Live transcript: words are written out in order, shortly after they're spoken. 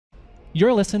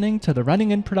You're listening to the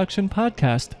Running in Production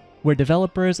podcast, where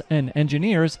developers and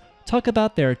engineers talk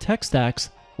about their tech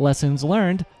stacks, lessons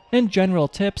learned, and general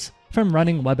tips from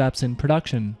running web apps in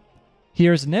production.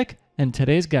 Here's Nick and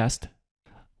today's guest.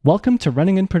 Welcome to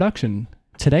Running in Production.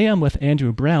 Today I'm with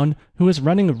Andrew Brown, who is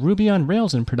running Ruby on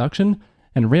Rails in production,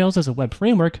 and Rails is a web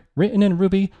framework written in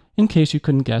Ruby in case you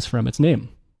couldn't guess from its name.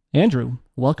 Andrew,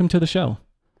 welcome to the show.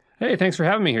 Hey, thanks for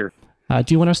having me here.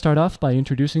 Do you want to start off by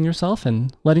introducing yourself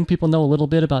and letting people know a little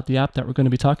bit about the app that we're going to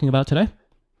be talking about today?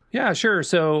 Yeah, sure.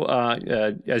 So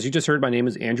as you just heard, my name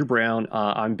is Andrew Brown.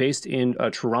 I'm based in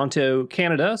Toronto,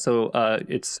 Canada. So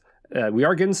we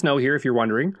are getting snow here, if you're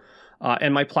wondering.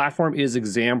 And my platform is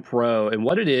Exam Pro. And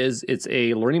what it is, it's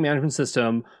a learning management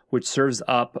system which serves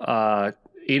up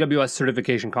AWS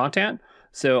certification content.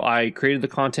 So I created the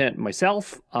content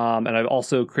myself, and I've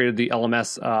also created the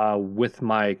LMS with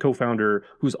my co-founder,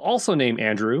 who's also named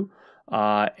Andrew.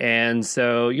 And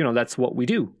so, that's what we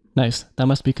do. Nice. That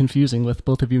must be confusing with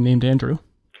both of you named Andrew.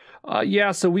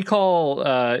 Yeah, so we call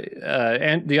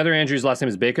and the other Andrew's last name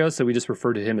is Bako, so we just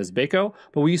refer to him as Bako.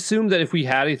 But we assume that if we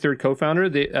had a third co-founder,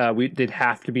 they'd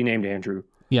have to be named Andrew.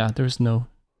 Yeah, there's no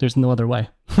other way.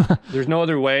 There's no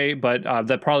other way, but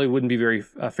that probably wouldn't be very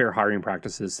fair hiring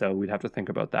practices, so we'd have to think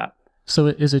about that. So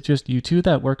is it just you two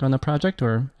that work on the project,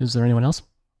 or is there anyone else?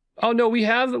 Oh, no, we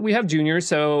have juniors.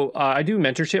 So I do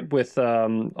mentorship with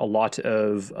a lot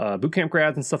of bootcamp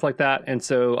grads and stuff like that. And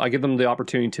so I give them the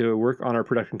opportunity to work on our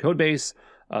production code base.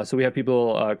 So we have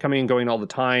people coming and going all the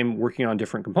time, working on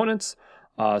different components.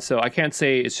 So I can't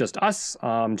say it's just us.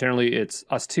 Generally, it's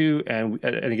us two. And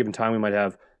at any given time, we might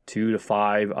have 2 to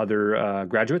 5 other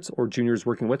graduates or juniors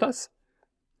working with us.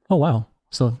 Oh, wow.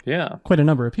 So yeah, quite a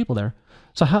number of people there.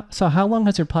 So how long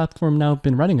has your platform now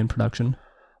been running in production?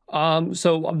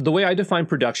 So the way I define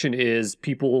production is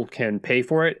people can pay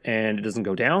for it and it doesn't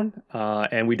go down.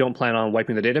 And we don't plan on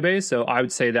wiping the database. So I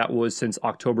would say that was since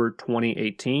October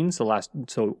 2018.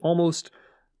 So almost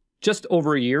just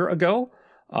over a year ago.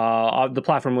 The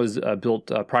platform was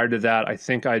built prior to that. I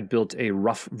think I'd built a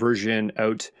rough version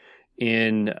out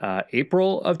in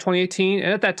April of 2018.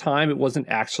 And at that time, it wasn't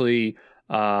actually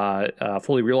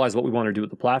fully realized what we wanted to do with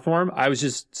the platform. I was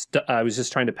just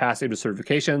trying to pass AWS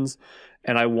certifications,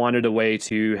 and I wanted a way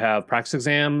to have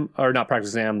flashcards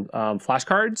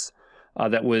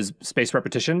that was spaced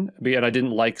repetition. And I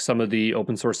didn't like some of the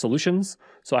open source solutions,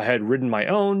 so I had written my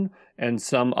own. And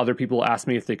some other people asked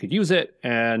me if they could use it,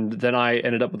 and then I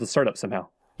ended up with a startup somehow.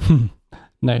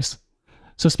 Nice.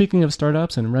 So speaking of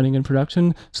startups and running in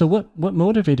production, so what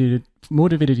motivated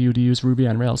you to use Ruby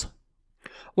on Rails?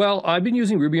 Well, I've been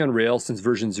using Ruby on Rails since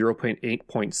version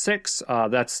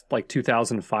 0.8.6. That's like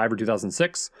 2005 or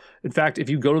 2006. In fact, if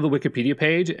you go to the Wikipedia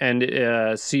page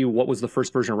and see what was the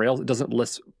first version of Rails, it doesn't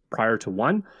list prior to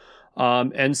 1.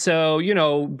 And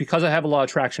so, because I have a lot of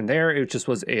traction there, it just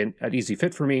was an easy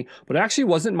fit for me. But it actually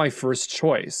wasn't my first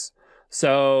choice.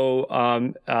 So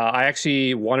I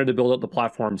actually wanted to build out the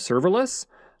platform serverless.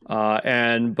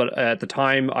 But at the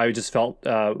time I just felt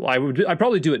I'd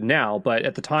probably do it now, but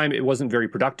at the time it wasn't very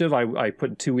productive. I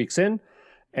put 2 weeks in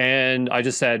and I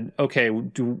just said, okay,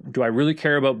 do I really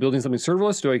care about building something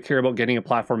serverless? Do I care about getting a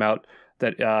platform out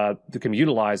that can be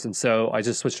utilized? And so I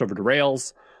just switched over to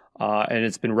Rails, and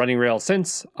it's been running Rails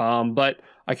since. But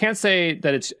I can't say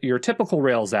that it's your typical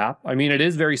Rails app. I mean, it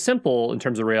is very simple in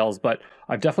terms of Rails, but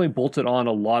I've definitely bolted on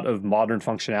a lot of modern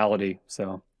functionality.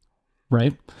 So.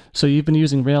 Right. So you've been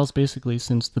using Rails basically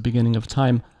since the beginning of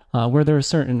time. Were there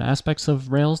certain aspects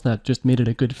of Rails that just made it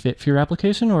a good fit for your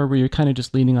application, or were you kind of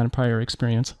just leaning on prior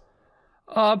experience?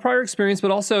 Prior experience,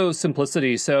 but also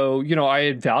simplicity. So, I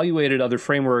evaluated other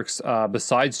frameworks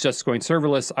besides just going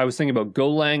serverless. I was thinking about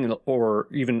Golang or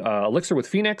even Elixir with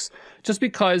Phoenix, just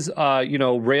because,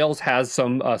 Rails has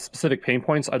some specific pain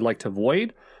points I'd like to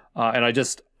avoid. And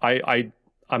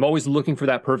I'm always looking for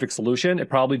that perfect solution. It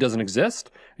probably doesn't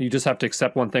exist. You just have to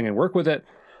accept one thing and work with it.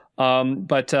 One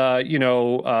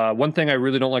thing I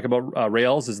really don't like about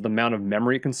Rails is the amount of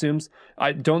memory it consumes.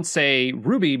 I don't say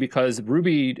Ruby because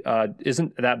Ruby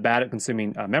isn't that bad at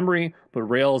consuming memory, but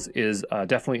Rails is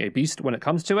definitely a beast when it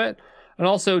comes to it. And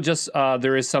also just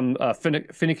there is some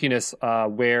finickiness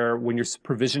where when you're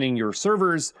provisioning your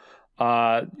servers,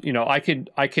 I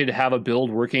could have a build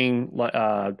working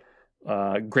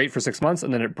great for 6 months,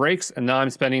 and then it breaks, and now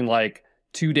I'm spending like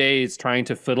 2 days trying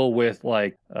to fiddle with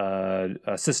like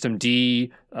system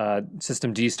D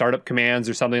startup commands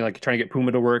or something, like trying to get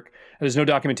Puma to work. And there's no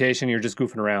documentation, you're just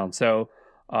goofing around. So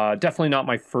definitely not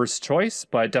my first choice,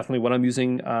 but definitely what I'm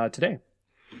using today.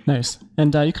 Nice.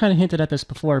 And you kind of hinted at this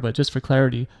before, but just for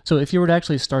clarity, so if you were to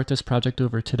actually start this project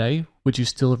over today, would you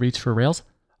still reach for Rails?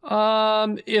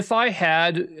 If I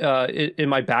had in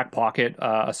my back pocket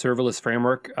a serverless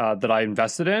framework that I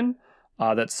invested in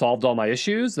that solved all my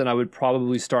issues, then I would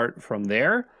probably start from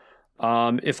there.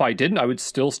 If I didn't, I would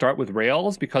still start with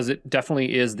Rails because it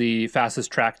definitely is the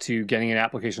fastest track to getting an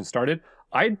application started.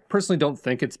 I personally don't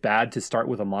think it's bad to start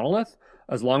with a monolith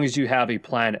as long as you have a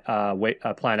plan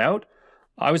out.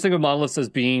 I always think of monoliths as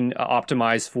being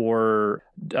optimized for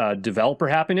developer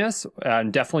happiness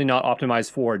and definitely not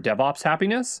optimized for DevOps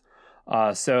happiness.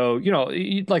 So,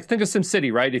 like think of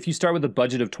SimCity, right? If you start with a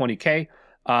budget of 20K,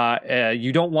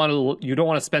 you don't want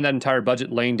to spend that entire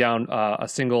budget laying down a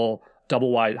single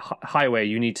double wide highway.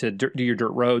 You need to do your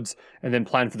dirt roads and then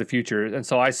plan for the future. And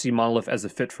so I see monolith as a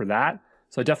fit for that.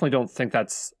 So I definitely don't think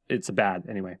it's a bad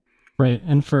anyway. Right.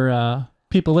 And for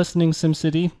people listening,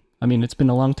 SimCity, I mean, it's been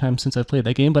a long time since I've played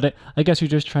that game, but I guess you're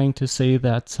just trying to say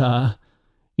that,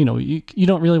 you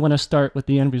don't really want to start with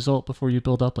the end result before you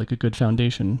build up like a good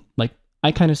foundation. Like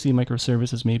I kind of see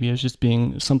microservices maybe as just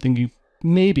being something you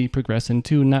maybe progress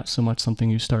into, not so much something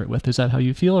you start with. Is that how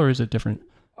you feel, or is it different?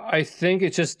 I think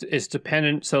it's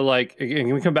dependent. So like,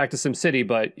 again, we come back to SimCity,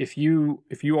 but if you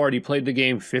already played the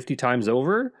game 50 times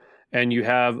over and you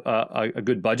have a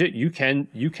good budget, you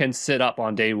can set up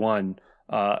on day one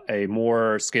a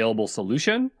more scalable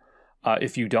solution.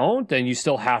 If you don't, then you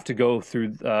still have to go through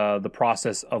the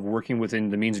process of working within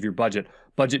the means of your budget.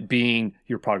 Budget being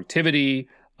your productivity,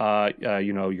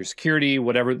 your security,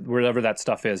 whatever that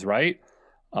stuff is, right?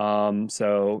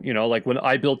 So like when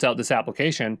I built out this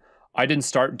application, I didn't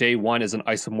start day one as an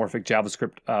isomorphic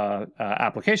JavaScript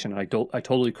application. I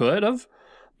totally could have,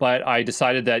 but I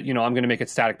decided that I'm going to make it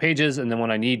static pages, and then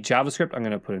when I need JavaScript, I'm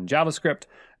going to put in JavaScript,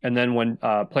 and then when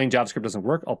plain JavaScript doesn't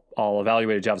work, I'll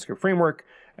evaluate a JavaScript framework,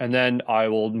 and then I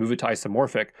will move it to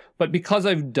isomorphic. But because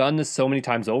I've done this so many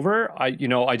times over, I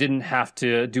didn't have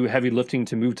to do heavy lifting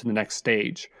to move to the next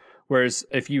stage. Whereas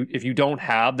if you don't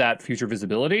have that future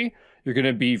visibility, you're going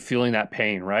to be feeling that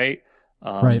pain, right?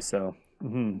 Right. So.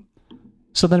 Mm-hmm.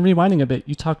 So then rewinding a bit,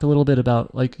 you talked a little bit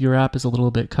about like your app is a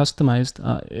little bit customized.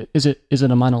 Is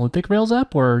it a monolithic Rails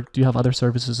app, or do you have other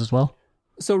services as well?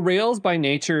 So Rails by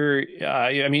nature,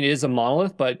 is a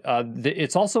monolith, but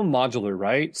it's also modular,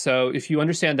 right? So if you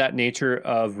understand that nature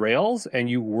of Rails and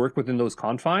you work within those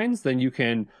confines, then you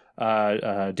can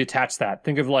detach that.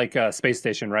 Think of like a space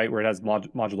station, right, where it has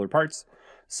modular parts.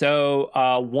 So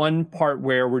one part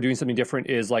where we're doing something different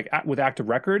is like with Active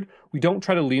Record, we don't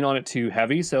try to lean on it too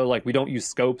heavy. So like we don't use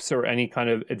scopes or any kind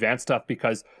of advanced stuff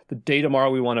because the day tomorrow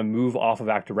we want to move off of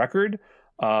Active Record.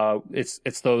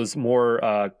 It's those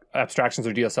more abstractions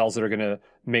or DSLs that are going to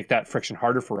make that friction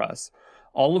harder for us.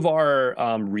 All of our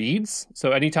reads,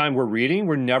 so anytime we're reading,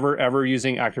 we're never ever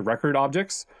using Active Record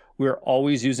objects. We're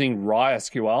always using raw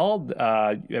SQL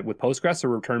with Postgres to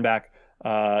return back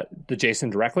the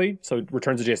JSON directly. So it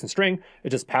returns a JSON string.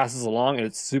 It just passes along and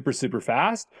it's super, super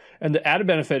fast. And the added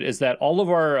benefit is that all of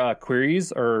our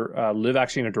queries live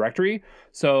actually in a directory.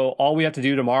 So all we have to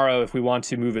do tomorrow, if we want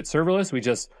to move it serverless, we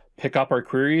just pick up our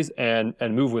queries and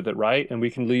move with it, right? And we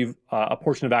can leave a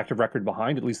portion of Active Record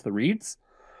behind, at least the reads.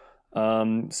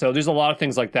 So there's a lot of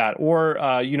things like that. Or,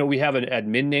 we have an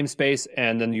admin namespace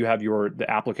and then you have the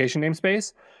application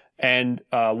namespace. And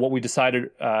what we decided,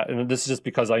 and this is just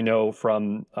because I know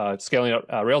from scaling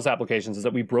out Rails applications, is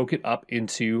that we broke it up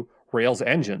into Rails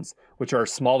engines, which are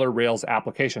smaller Rails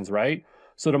applications, right?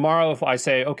 So tomorrow, if I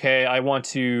say, okay, I want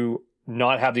to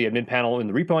not have the admin panel in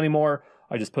the repo anymore,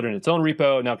 I just put it in its own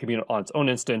repo. Now it can be on its own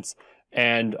instance,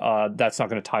 and that's not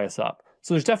going to tie us up.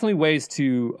 So there's definitely ways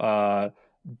to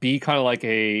be kind of like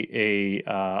a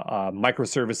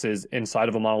microservices inside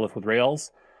of a monolith with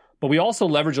Rails. But we also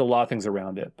leverage a lot of things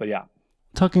around it. But yeah.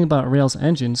 Talking about Rails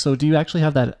engine, so do you actually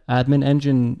have that admin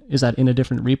engine? Is that in a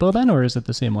different repo then, or is it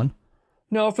the same one?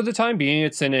 No, for the time being,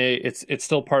 it's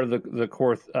still part of the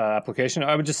core application.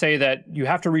 I would just say that you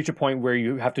have to reach a point where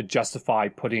you have to justify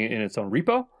putting it in its own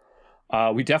repo.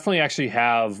 We definitely actually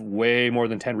have way more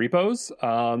than 10 repos,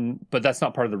 but that's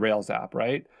not part of the Rails app,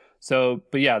 right? So,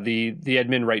 but yeah, the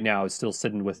admin right now is still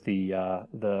sitting with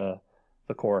the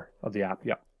core of the app.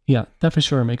 Yeah. Yeah, that for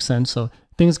sure makes sense. So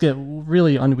things get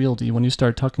really unwieldy when you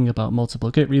start talking about multiple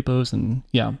Git repos and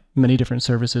many different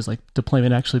services. Like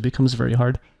deployment actually becomes very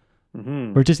hard.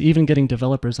 Mm-hmm. Or just even getting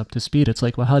developers up to speed. It's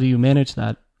like, well, how do you manage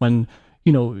that when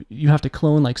you have to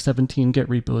clone like 17 Git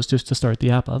repos just to start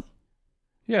the app up?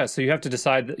 Yeah, so you have to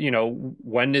decide,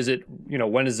 when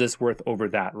is this worth over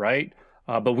that, right?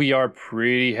 But we are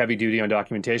pretty heavy duty on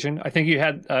documentation. I think you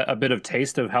had a bit of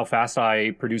taste of how fast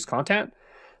I produce content.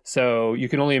 So you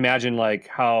can only imagine like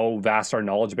how vast our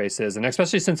knowledge base is. And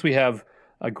especially since we have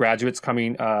graduates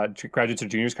or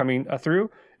juniors coming through,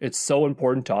 it's so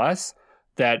important to us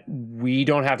that we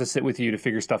don't have to sit with you to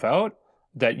figure stuff out,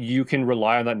 that you can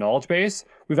rely on that knowledge base.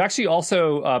 We've actually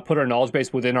also put our knowledge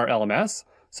base within our LMS.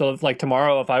 So if like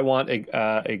tomorrow, if I want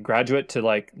a graduate to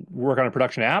like work on a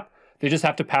production app, they just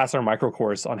have to pass our micro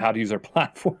course on how to use our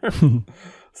platform.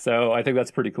 So I think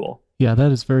that's pretty cool. Yeah,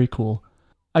 that is very cool.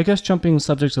 I guess jumping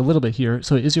subjects a little bit here.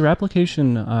 So is your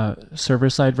application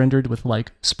server-side rendered with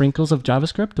like sprinkles of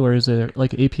JavaScript, or is it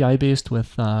like API-based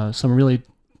with some really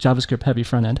JavaScript-heavy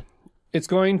front end? It's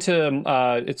going to,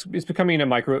 it's becoming a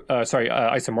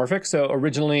isomorphic. So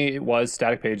originally it was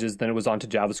static pages, then it was onto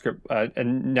JavaScript,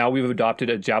 and now we've adopted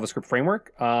a JavaScript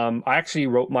framework. I actually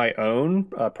wrote my own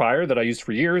prior that I used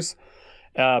for years,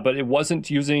 but it wasn't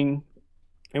using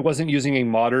a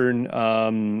modern,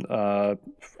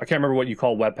 I can't remember what you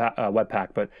call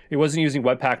Webpack, but it wasn't using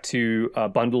Webpack to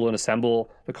bundle and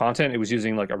assemble the content. It was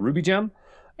using like a Ruby gem.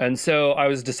 And so I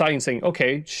was saying,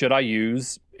 okay, should I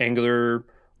use Angular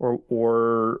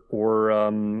or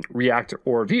React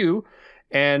or Vue?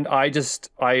 And I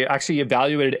actually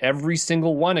evaluated every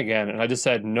single one again. And I just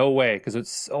said, no way, because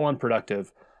it's so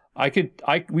unproductive. We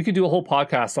could do a whole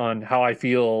podcast on how I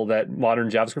feel that modern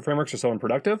JavaScript frameworks are so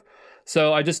unproductive.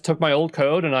 So I just took my old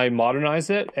code and I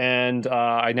modernized it, and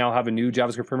I now have a new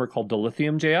JavaScript framework called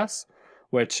Dilithium.js,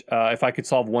 which if I could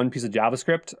solve one piece of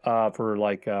JavaScript for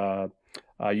like,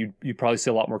 you'd probably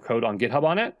see a lot more code on GitHub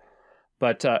on it.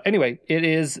 But anyway, it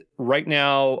is right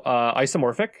now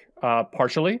isomorphic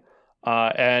partially,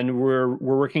 and we're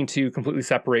working to completely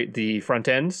separate the front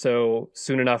end. So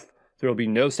soon enough, there will be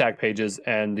no static pages,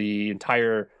 and the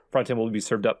entire front end will be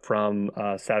served up from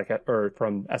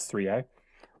from S3A.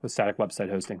 With static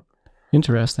website hosting.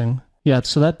 Interesting. Yeah,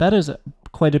 so that is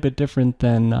quite a bit different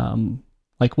than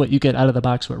like what you get out of the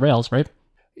box with Rails, right?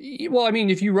 Well, I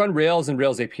mean, if you run Rails in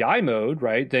Rails API mode,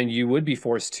 right, then you would be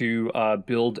forced to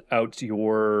build out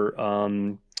your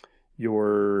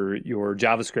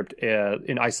JavaScript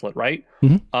in isolate, right?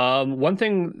 Mm-hmm. One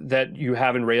thing that you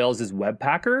have in Rails is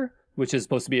Webpacker, which is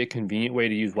supposed to be a convenient way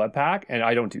to use Webpack, and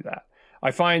I don't do that.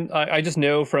 I just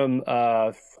know from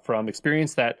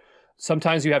experience that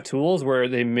sometimes you have tools where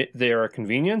they are a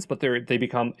convenience, but they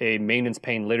become a maintenance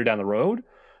pain later down the road.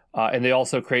 And they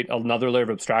also create another layer of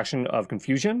abstraction of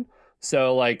confusion.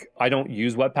 So like, I don't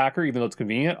use Webpacker, even though it's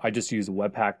convenient. I just use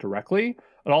Webpack directly.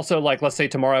 And also, like, let's say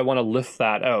tomorrow I want to lift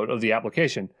that out of the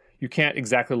application. You can't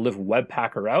exactly lift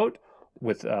Webpacker out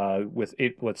with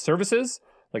services,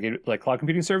 like cloud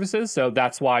computing services. So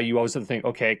that's why you always have to think,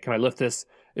 okay, can I lift this?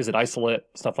 Is it isolate?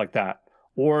 Stuff like that.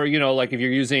 Or, like if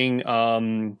you're using...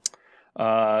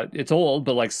 it's old,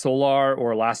 but like Solar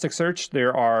or Elasticsearch,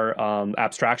 there are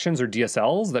abstractions or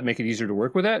DSLs that make it easier to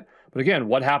work with it. But again,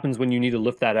 what happens when you need to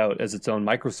lift that out as its own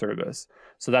microservice?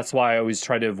 So that's why I always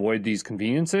try to avoid these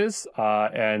conveniences.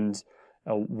 And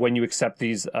when you accept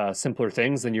these simpler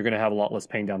things, then you're going to have a lot less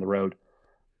pain down the road.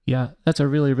 Yeah, that's a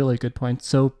really, really good point.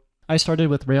 So I started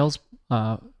with Rails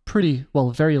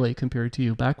very late compared to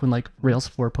you, back when like Rails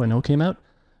 4.0 came out.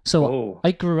 So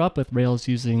I grew up with Rails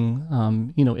using,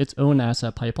 its own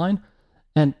asset pipeline,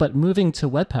 but moving to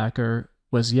Webpacker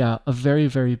was, a very,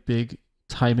 very big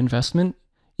time investment,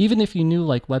 even if you knew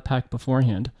like Webpack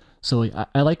beforehand. So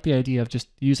I like the idea of just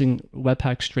using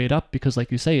Webpack straight up because,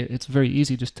 like you say, it's very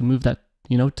easy just to move that,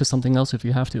 to something else if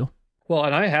you have to. Well,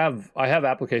 and I have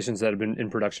applications that have been in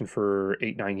production for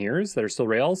 8-9 years that are still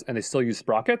Rails, and they still use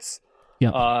sprockets.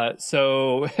 Yeah.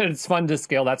 So it's fun to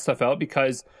scale that stuff out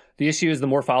because the issue is the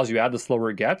more files you add, the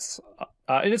slower it gets.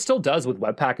 And it still does with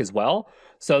Webpack as well.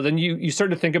 So then you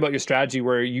start to think about your strategy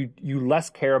where you less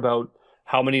care about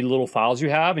how many little files you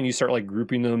have, and you start like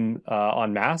grouping them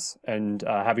en masse, and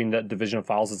having that division of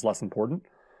files is less important.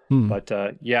 But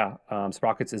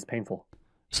Sprockets is painful.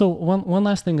 So one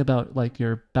last thing about like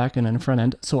your backend and front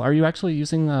end. So are you actually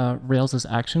using Rails as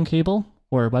action cable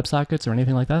or WebSockets or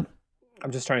anything like that?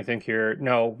 I'm just trying to think here.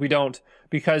 No, we don't,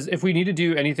 because if we need to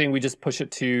do anything, we just push it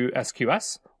to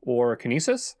SQS or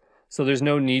Kinesis. So there's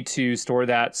no need to store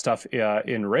that stuff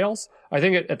in Rails. I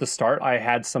think at the start, I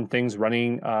had some things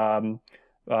running with, I'm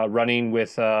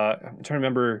trying to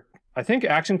remember, I think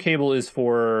Action Cable is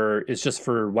just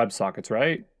for WebSockets,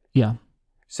 right? Yeah.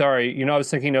 Sorry, I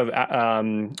was thinking of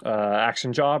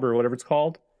Action Job or whatever it's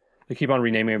called. They keep on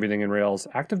renaming everything in Rails.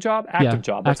 Active Job? Active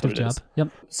Job, that's what it is. Yep.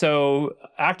 So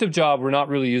Active Job, we're not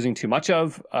really using too much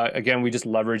of. Again, we just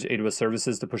leverage AWS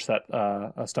services to push that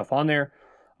stuff on there.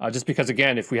 Just because,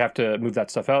 again, if we have to move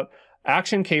that stuff out.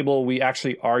 Action Cable, we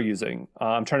actually are using.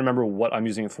 I'm trying to remember what I'm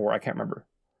using it for. I can't remember.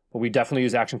 But we definitely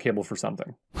use Action Cable for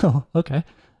something. Oh, okay.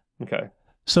 Okay.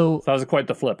 So that was quite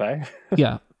the flip, eh?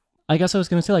 Yeah. I guess I was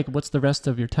going to say, like, what's the rest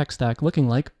of your tech stack looking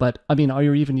like? But I mean, are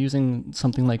you even using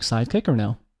something like Sidekick or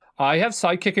no? I have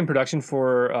Sidekick in production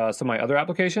for some of my other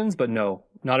applications, but no,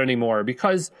 not anymore.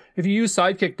 Because if you use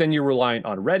Sidekick, then you're reliant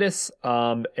on Redis,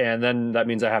 and then that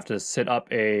means I have to set up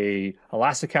a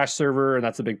Elasticache server, and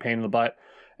that's a big pain in the butt.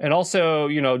 And also,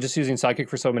 just using Sidekick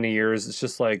for so many years, it's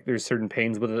just like there's certain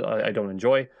pains with it I don't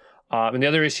enjoy. And the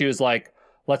other issue is like,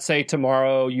 let's say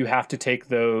tomorrow you have to take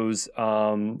those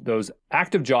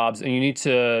active jobs and you need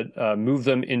to move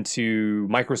them into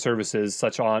microservices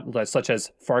such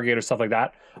as Fargate or stuff like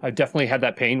that. I've definitely had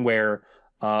that pain where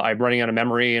I'm running out of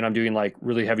memory and I'm doing like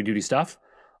really heavy duty stuff.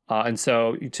 And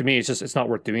so to me, it's not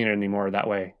worth doing it anymore that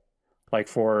way, like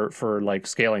for like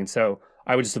scaling. So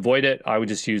I would just avoid it. I would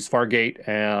just use Fargate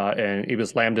and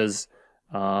AWS Lambdas,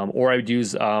 or I would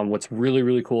use what's really,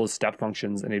 really cool is step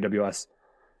functions in AWS.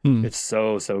 It's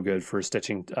so good for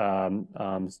stitching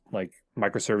like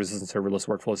microservices and serverless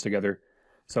workflows together.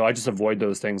 So I just avoid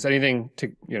those things. Anything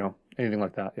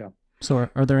like that. Yeah. So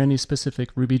are there any specific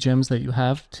Ruby gems that you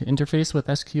have to interface with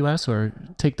SQS or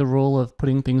take the role of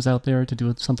putting things out there to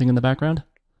do something in the background?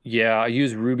 Yeah, I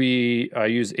use Ruby. I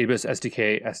use AWS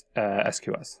SDK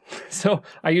SQS. So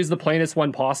I use the plainest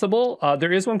one possible.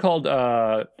 There is one called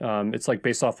it's like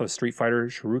based off of Street Fighter,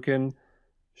 Shuriken.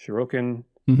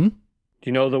 Mm-hmm. Do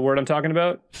you know the word I'm talking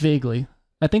about? Vaguely.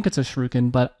 I think it's a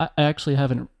shuriken, but I actually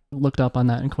haven't looked up on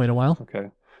that in quite a while.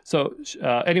 Okay. So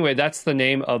anyway, that's the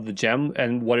name of the gem.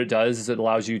 And what it does is it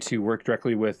allows you to work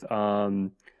directly with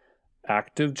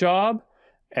active job.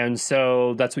 And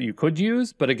so that's what you could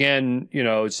use. But again,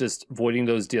 it's just avoiding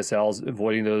those DSLs,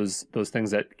 avoiding those things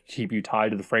that keep you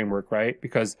tied to the framework, right?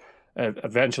 Because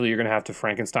eventually you're going to have to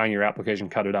Frankenstein your application,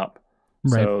 cut it up.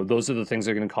 Right. So those are the things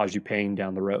that are going to cause you pain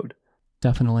down the road.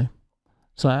 Definitely.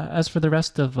 So as for the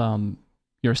rest of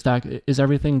your stack, is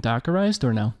everything Dockerized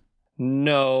or no?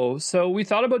 No. So we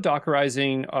thought about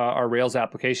Dockerizing our Rails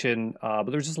application, but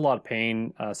there's just a lot of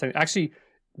pain. Actually,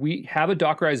 we have a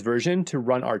Dockerized version to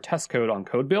run our test code on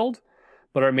code build,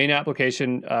 but our main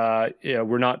application,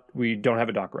 we don't have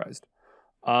it Dockerized.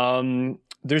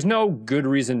 There's no good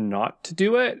reason not to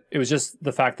do it. It was just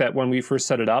the fact that when we first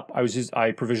set it up,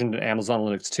 I provisioned an Amazon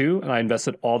Linux 2, and I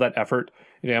invested all that effort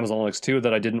in Amazon Linux 2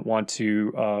 that I didn't want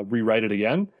to rewrite it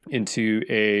again into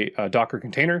a Docker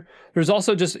container. There's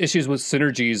also just issues with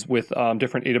synergies with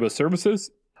different AWS services.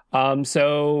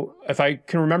 So if I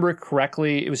can remember it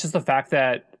correctly, it was just the fact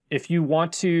that if you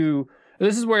want to,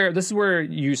 this is where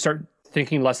you start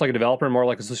thinking less like a developer and more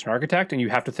like a solution architect, and you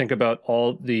have to think about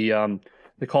all the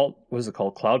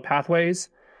cloud pathways,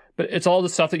 but it's all the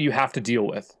stuff that you have to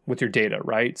deal with your data,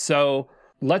 right? So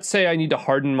let's say I need to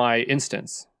harden my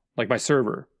instance, like my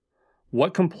server.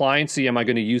 What compliancy am I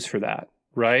going to use for that,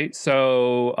 right?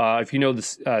 So if you know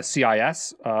the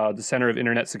CIS, the Center of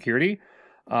Internet Security,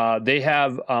 they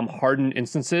have hardened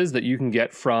instances that you can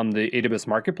get from the AWS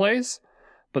Marketplace,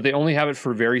 but they only have it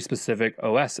for very specific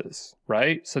OSs,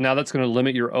 right? So now that's going to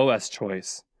limit your OS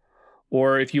choice.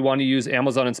 Or if you want to use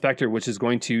Amazon Inspector, which is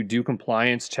going to do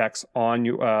compliance checks on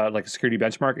your like a security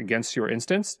benchmark against your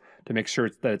instance to make sure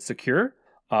that it's secure,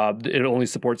 it only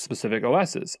supports specific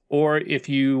OSs. Or if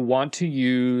you want to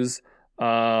use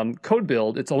code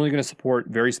build, it's only going to support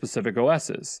very specific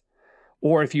OSs.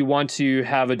 Or if you want to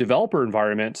have a developer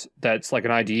environment that's like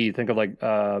an IDE, think of like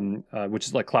which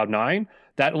is like Cloud9,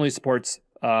 that only supports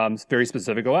very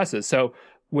specific OSs. So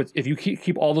if you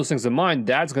keep all those things in mind,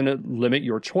 that's going to limit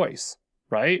your choice,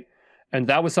 right? And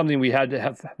that was something we had to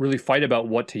have really fight about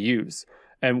what to use.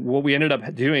 And what we ended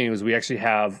up doing was we actually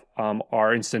have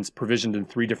our instance provisioned in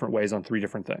 3 different ways on 3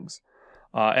 different things.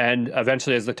 And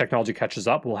eventually, as the technology catches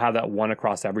up, we'll have that one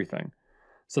across everything.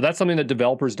 So that's something that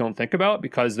developers don't think about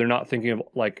because they're not thinking of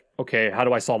like, okay, how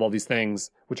do I solve all these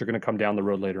things, which are going to come down the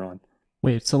road later on.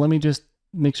 Wait, so let me just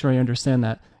make sure I understand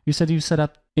that. You said you set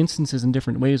up instances in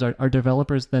different ways. Are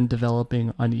developers then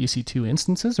developing on EC2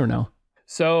 instances or no?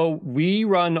 So we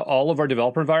run all of our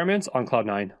developer environments on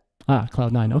Cloud9. Ah,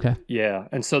 Cloud9, okay. Yeah,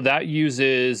 and so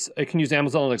it can use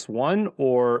Amazon Linux 1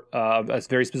 or a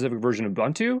very specific version of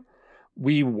Ubuntu.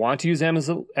 We want to use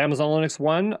Amazon Linux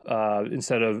 1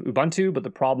 instead of Ubuntu, but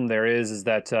the problem there is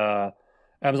that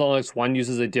Amazon Linux 1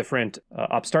 uses a different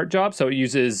upstart job, so it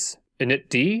uses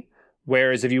initd,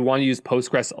 whereas if you want to use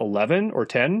Postgres 11 or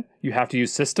 10, you have to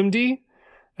use systemd,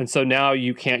 and so now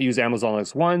you can't use Amazon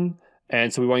Linux 1,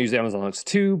 and so we want to use Amazon Linux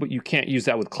 2, but you can't use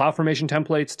that with CloudFormation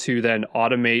templates to then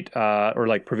automate or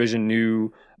like provision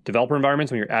new developer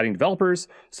environments when you're adding developers,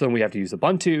 so then we have to use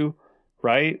Ubuntu,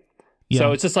 right? Yeah.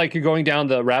 So it's just like you're going down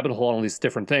the rabbit hole on all these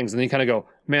different things. And then you kind of go,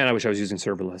 man, I wish I was using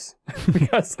serverless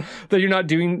because you're not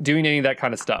doing any of that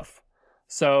kind of stuff.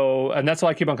 So, and that's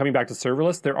why I keep on coming back to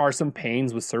serverless. There are some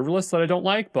pains with serverless that I don't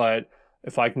like, but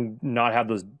if I can not have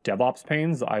those DevOps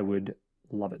pains, I would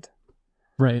love it.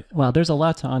 Right. Wow, there's a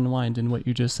lot to unwind in what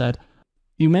you just said.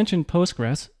 You mentioned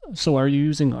Postgres. So are you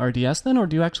using RDS then, or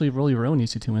do you actually roll your own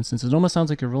EC2 instances? It almost sounds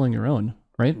like you're rolling your own,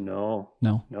 right? No.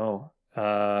 No.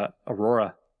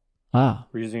 Aurora. Ah.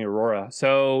 We're using Aurora.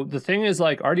 So the thing is,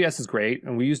 like, RDS is great,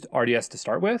 and we used RDS to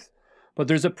start with, but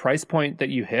there's a price point that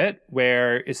you hit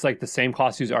where it's like the same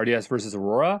cost to use RDS versus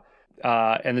Aurora,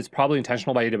 and it's probably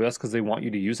intentional by AWS because they want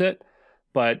you to use it.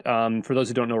 But for those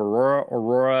who don't know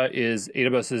Aurora is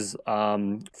AWS's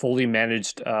fully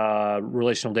managed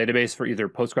relational database for either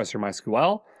Postgres or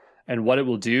MySQL. And what it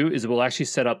will do is it will actually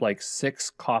set up like 6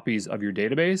 copies of your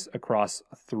database across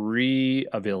 3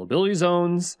 availability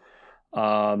zones.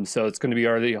 So it's going to be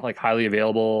already like highly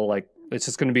available. Like it's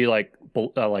just going to be like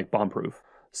bomb proof.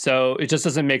 So it just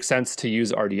doesn't make sense to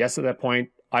use RDS at that point.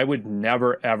 I would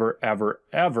never, ever, ever,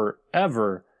 ever,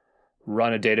 ever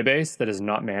run a database that is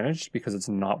not managed because it's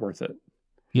not worth it.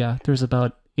 Yeah, there's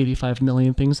about 85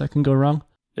 million things that can go wrong.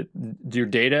 Your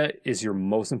data is your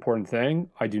most important thing.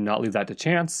 I do not leave that to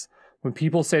chance. When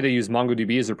people say they use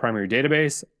MongoDB as their primary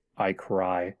database, I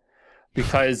cry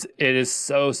because it is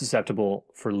so susceptible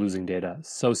for losing data.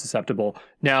 So susceptible.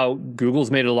 Now,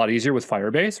 Google's made it a lot easier with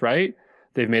Firebase, right?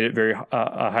 They've made it very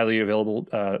highly available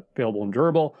and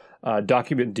durable.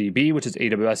 DocumentDB, which is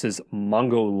AWS's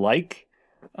Mongo-like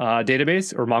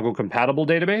database or Mongo-compatible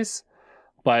database.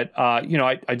 But,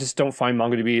 I just don't find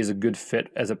MongoDB is a good fit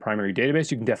as a primary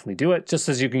database. You can definitely do it, just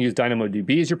as you can use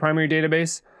DynamoDB as your primary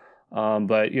database.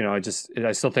 But,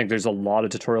 I still think there's a lot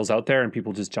of tutorials out there and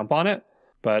people just jump on it.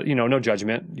 But, no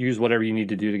judgment. Use whatever you need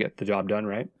to do to get the job done,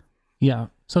 right? Yeah.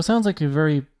 So it sounds like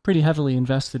you're pretty heavily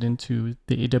invested into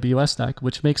the AWS stack,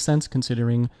 which makes sense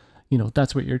considering,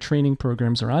 that's what your training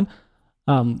programs are on.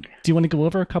 Do you want to go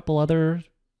over a couple other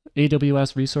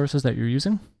AWS resources that you're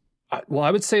using? Well,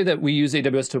 I would say that we use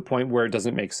AWS to a point where it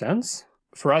doesn't make sense.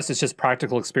 For us, it's just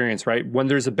practical experience, right? When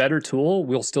there's a better tool,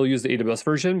 we'll still use the AWS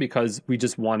version because we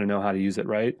just want to know how to use it,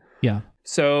 right? Yeah.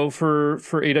 So for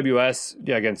AWS,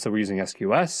 again, so we're using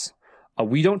SQS.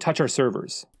 We don't touch our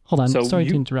servers. Hold on, sorry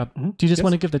to interrupt. Mm-hmm. Do you just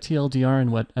want to give the TLDR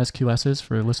and what SQS is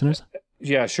for listeners?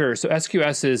 Yeah, sure. So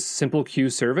SQS is Simple Queue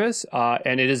Service,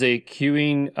 and it is a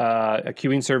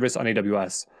queuing service on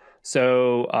AWS.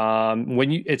 So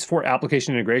it's for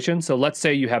application integration. So let's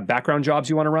say you have background jobs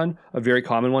you want to run. A very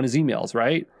common one is emails,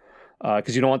 right?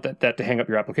 Because you don't want that to hang up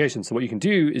your application. So what you can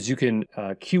do is you can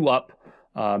queue up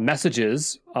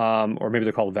messages, or maybe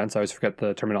they're called events. I always forget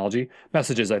the terminology.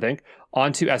 Messages, I think,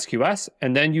 onto SQS,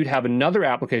 and then you'd have another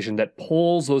application that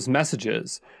pulls those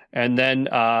messages, and then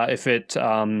if it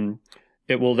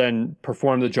will then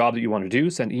perform the job that you want to do,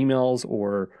 send emails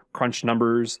or crunch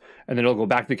numbers, and then it'll go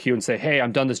back to the queue and say, hey,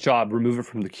 I've done this job, remove it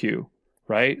from the queue,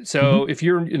 right? So if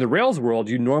you're in the Rails world,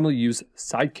 you normally use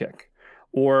Sidekick,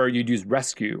 or you'd use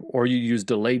Rescue, or you use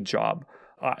Delayed Job.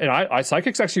 And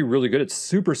Sidekick's actually really good. It's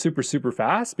super, super, super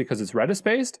fast because it's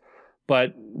Redis-based,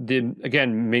 but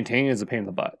maintaining is a pain in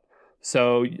the butt.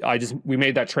 So we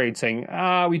made that trade saying,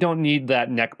 we don't need that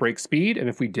neck break speed, and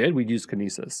if we did, we'd use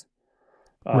Kinesis.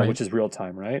 Right. Which is real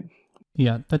time, right?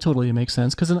 Yeah, that totally makes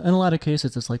sense. Because in a lot of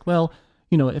cases, it's like, well,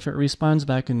 if it responds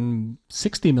back in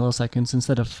 60 milliseconds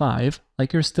instead of 5,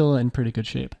 like you're still in pretty good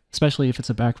shape, especially if it's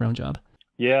a background job.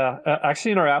 Yeah,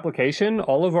 actually in our application,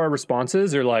 all of our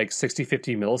responses are like 60,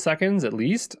 50 milliseconds at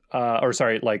least. That's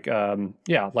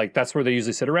where they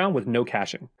usually sit around with no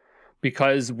caching.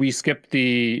 Because we skipped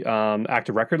the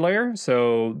active record layer.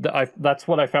 So that's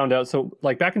what I found out. So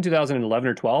like back in 2011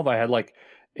 or 12, I had like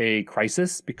a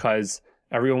crisis because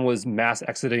everyone was mass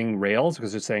exiting Rails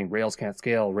because they're saying Rails can't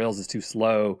scale, Rails is too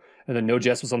slow. And then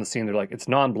Node.js was on the scene. They're like, it's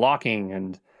non-blocking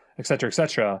and et cetera, et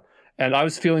cetera. And I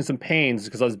was feeling some pains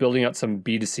because I was building out some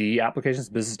B2C applications,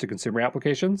 business to consumer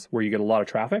applications, where you get a lot of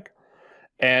traffic.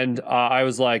 And I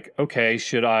was like, okay,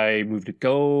 should I move to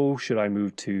Go? Should I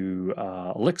move to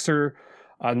Elixir?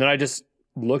 And then I just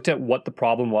looked at what the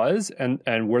problem was and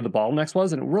where the bottlenecks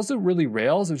was. And it wasn't really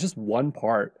Rails. It was just one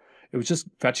part. It was just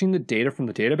fetching the data from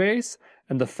the database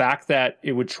and the fact that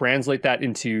it would translate that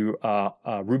into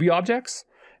Ruby objects.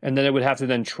 And then it would have to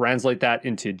then translate that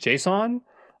into JSON.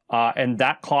 And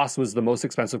that cost was the most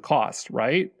expensive cost,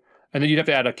 right? And then you'd have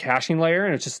to add a caching layer,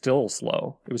 and it's just still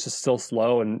slow. It was just still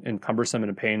slow and cumbersome and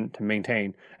a pain to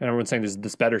maintain. And everyone's saying there's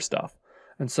this better stuff.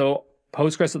 And so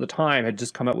Postgres at the time had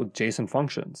just come out with JSON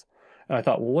functions. And I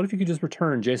thought, well, what if you could just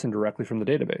return JSON directly from the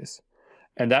database?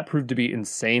 And that proved to be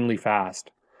insanely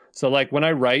fast. So like when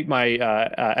I write my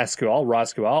SQL, raw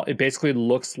SQL, it basically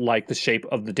looks like the shape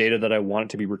of the data that I want it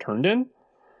to be returned in.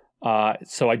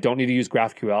 So I don't need to use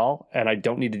GraphQL, and I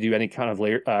don't need to do any kind of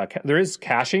layer. There is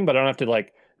caching, but I don't have to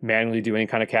like manually do any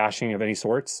kind of caching of any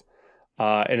sorts.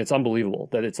 And it's unbelievable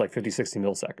that it's like 50, 60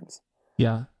 milliseconds.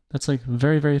 Yeah, that's like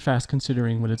very, very fast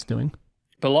considering what it's doing.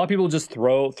 But a lot of people just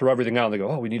throw everything out. They go,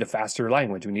 oh, we need a faster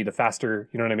language. We need a faster,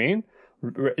 you know what I mean?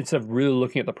 Instead of really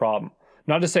looking at the problem.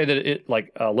 Not to say that it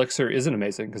like Elixir isn't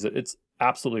amazing, because it's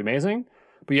absolutely amazing.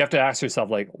 But you have to ask yourself,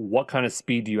 like, what kind of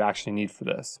speed do you actually need for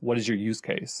this? What is your use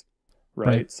case?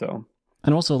 Right. So,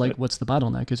 and also, like, what's the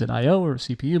bottleneck? Is it I/O or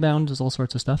CPU bound? There's all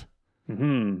sorts of stuff.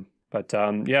 But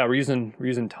yeah, we're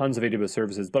using tons of AWS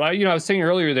services. But I was saying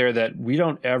earlier there that we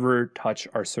don't ever touch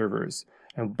our servers,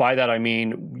 and by that I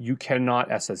mean you cannot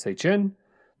SSH in.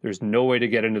 There's no way to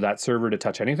get into that server to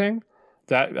touch anything.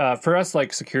 That for us,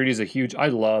 like, security is a huge. I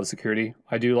love security.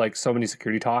 I do like so many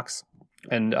security talks,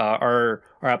 and our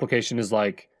application is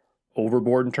like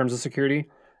overboard in terms of security.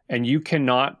 And you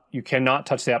cannot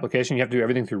touch the application. You have to do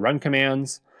everything through run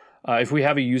commands. If we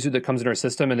have a user that comes in our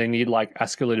system and they need like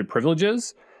escalated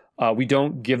privileges, we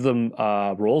don't give them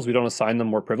roles. We don't assign them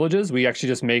more privileges. We actually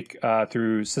just make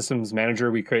through Systems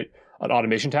Manager, we create an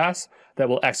automation task that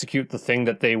will execute the thing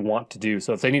that they want to do.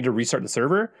 So if they need to restart the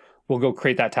server, we'll go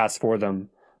create that task for them.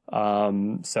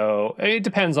 So it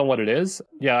depends on what it is.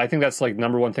 Yeah, I think that's like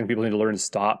number one thing people need to learn is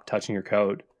stop touching your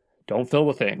code. Don't fiddle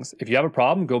with things. If you have a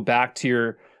problem, go back to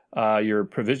your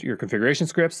configuration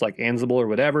scripts like Ansible or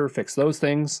whatever, fix those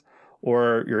things,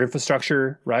 or your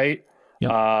infrastructure, right?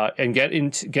 Yep.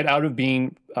 And get out of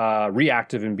being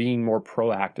reactive and being more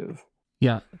proactive.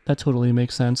 Yeah, that totally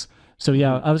makes sense. So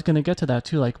yeah, I was going to get to that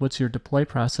too. Like, what's your deploy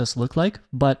process look like?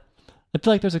 But I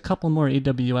feel like there's a couple more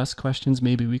AWS questions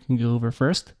maybe we can go over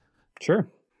first. Sure.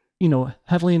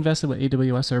 Heavily invested with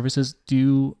AWS services.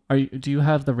 Do you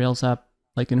have the Rails app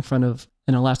like in front of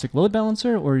an Elastic Load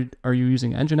Balancer, or are you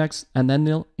using Nginx and then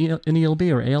an ELB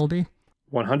or ALB?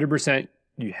 100%.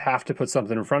 You have to put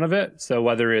something in front of it. So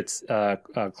whether it's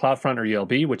CloudFront or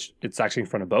ELB, which it's actually in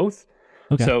front of both.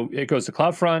 Okay. So it goes to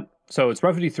CloudFront. So it's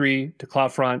Route 53 to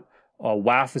CloudFront.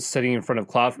 WAF is sitting in front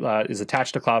of is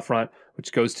attached to CloudFront,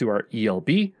 which goes to our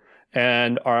ELB.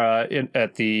 And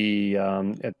at the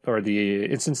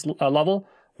instance level,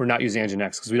 we're not using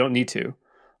Nginx because we don't need to.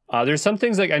 There's some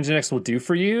things like Nginx will do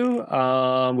for you,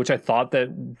 which I thought that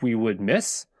we would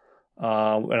miss,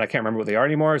 and I can't remember what they are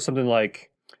anymore. Something like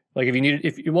if you need,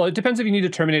 it depends if you need to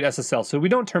terminate SSL. So we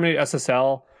don't terminate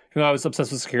SSL. I was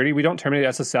obsessed with security. We don't terminate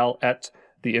SSL at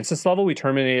the instance level. We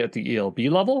terminate it at the ELB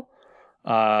level,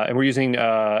 and we're using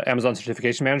Amazon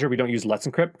Certification Manager. We don't use Let's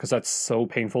Encrypt because that's so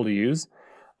painful to use.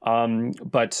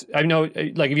 But I know,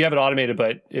 like, if you have it automated,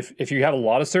 but if you have a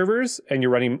lot of servers and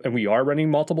we are running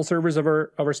multiple servers of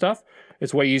our stuff,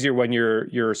 it's way easier when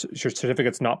your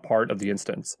certificate's not part of the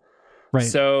instance. Right.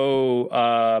 So,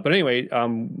 but anyway,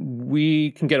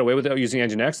 we can get away with it using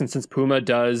Nginx, and since Puma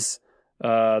does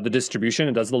the distribution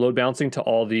and does the load balancing to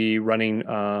all the running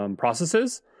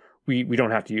processes, we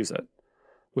don't have to use it,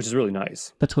 which is really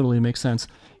nice. That totally makes sense.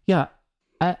 Yeah,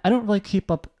 I don't really keep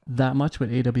up that much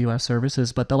with AWS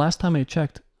services, but the last time I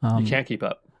checked, you can't keep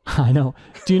up. I know.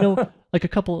 Do you know, like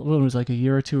it was like a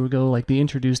year or two ago, like they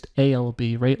introduced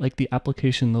ALB, right? Like the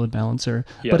application load balancer.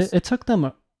 Yes. But it took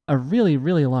them a really,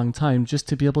 really long time just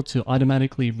to be able to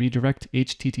automatically redirect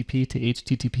HTTP to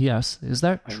HTTPS. Is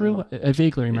that true? I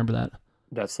vaguely remember that.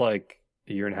 That's like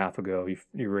a year and a half ago.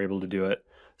 You were able to do it.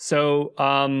 So,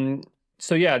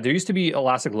 So yeah, there used to be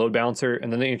Elastic Load Balancer,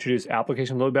 and then they introduced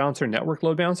Application Load Balancer, Network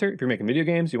Load Balancer. If you're making video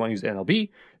games, you want to use NLB.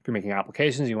 If you're making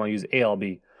applications, you want to use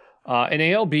ALB. And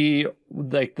ALB,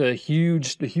 like the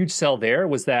huge sell there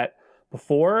was that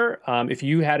before, if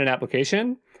you had an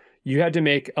application, you had to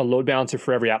make a load balancer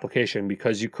for every application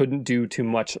because you couldn't do too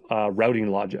much routing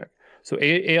logic. So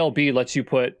ALB lets you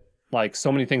put like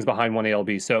so many things behind one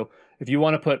ALB. So if you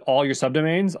want to put all your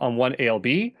subdomains on one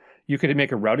ALB, you could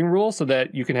make a routing rule so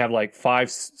that you can have like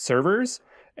 5 servers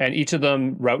and each of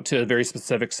them route to a very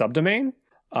specific subdomain.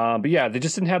 But yeah, they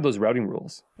just didn't have those routing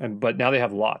rules. But now they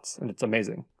have lots, and it's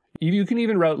amazing. You can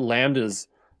even route lambdas.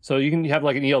 So you can have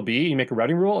like an ELB, you make a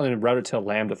routing rule, and then route it to a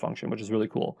lambda function, which is really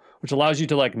cool, which allows you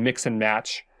to like mix and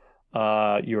match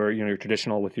your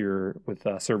traditional with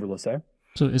serverless.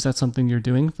 So is that something you're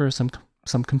doing for some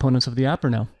components of the app or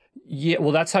no? Yeah,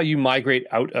 well, that's how you migrate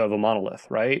out of a monolith,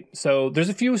 right? So there's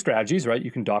a few strategies, right?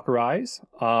 You can Dockerize,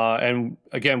 and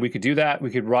again, we could do that. We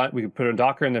could put it on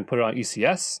Docker and then put it on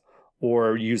ECS,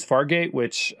 or use Fargate,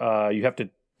 which you have to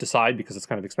decide because it's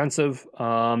kind of expensive.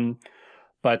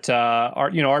 But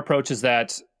our approach is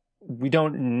that we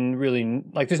don't really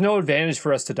there's no advantage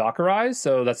for us to Dockerize,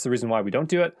 so that's the reason why we don't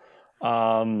do it.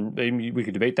 Maybe we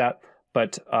could debate that.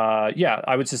 But yeah,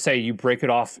 I would just say you break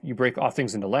off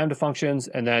things into Lambda functions,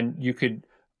 and then you could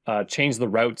change the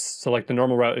routes. So like the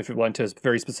normal route, if it went to a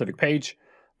very specific page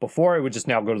before, it would just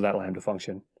now go to that Lambda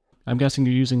function. I'm guessing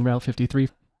you're using Route 53.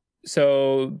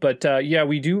 So, but yeah,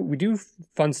 we do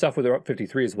fun stuff with Route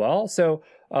 53 as well. So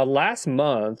last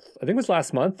month, I think it was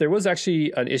last month, there was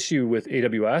actually an issue with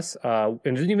AWS, and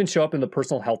it didn't even show up in the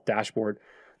personal health dashboard.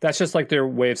 That's just like their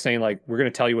way of saying like, we're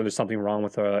going to tell you when there's something wrong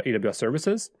with AWS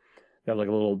services. They have like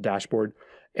a little dashboard.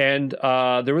 And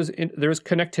there was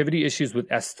connectivity issues with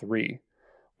S3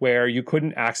 where you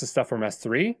couldn't access stuff from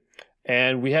S3.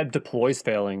 And we had deploys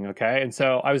failing, okay? And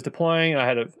so I was deploying, and I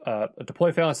had a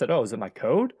deploy fail. I said, oh, is it my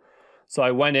code? So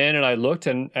I went in and I looked,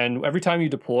 and every time you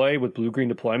deploy with blue-green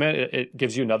deployment, it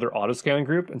gives you another auto-scaling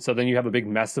group. And so then you have a big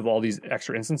mess of all these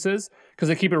extra instances because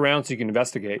they keep it around so you can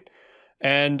investigate.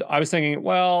 And I was thinking,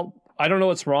 well, I don't know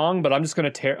what's wrong, but I'm just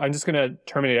going to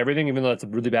terminate everything, even though that's a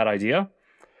really bad idea,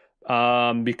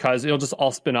 because it'll just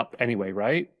all spin up anyway,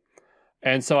 right?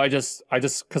 And so I just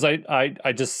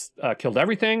killed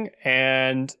everything,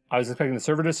 and I was expecting the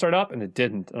server to start up, and it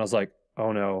didn't. And I was like,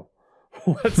 oh no,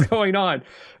 what's going on?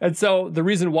 And so the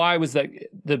reason why was that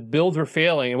the builds were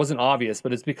failing. It wasn't obvious,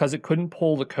 but it's because it couldn't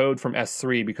pull the code from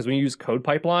S3, because when you use code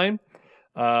pipeline,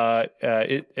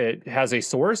 it has a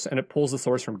source, and it pulls the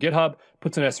source from GitHub,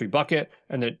 puts it in an S3 bucket,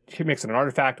 and then it makes it an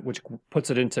artifact, which puts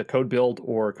it into code build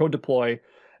or code deploy,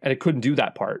 and it couldn't do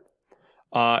that part.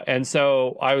 And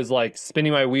so I was like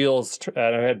spinning my wheels,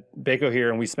 and I had Bako here,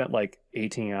 and we spent like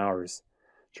 18 hours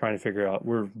trying to figure out,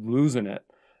 we're losing it.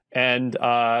 And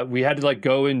we had to like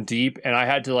go in deep, and I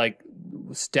had to like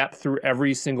step through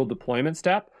every single deployment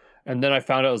step. And then I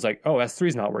found out, I was like, oh, S3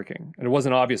 is not working. And it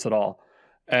wasn't obvious at all.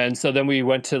 And so then we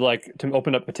went to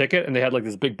open up a ticket, and they had like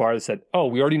this big bar that said, oh,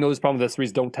 we already know this problem with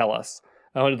S3s, don't tell us.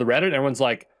 I went to the Reddit, and everyone's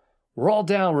like, we're all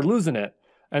down, we're losing it.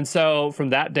 And so from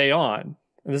that day on,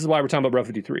 and this is why we're talking about Route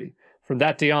 53. From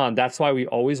that day on, that's why we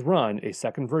always run a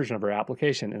second version of our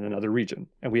application in another region.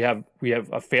 And we have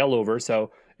a failover.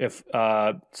 So if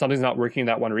something's not working in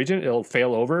that one region, it'll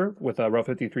fail over with a Route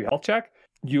 53 health check,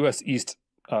 US East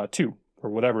 2, or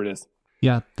whatever it is.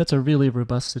 Yeah, that's a really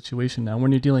robust situation now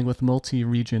when you're dealing with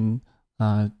multi-region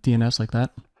DNS like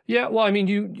that. Yeah, well, I mean,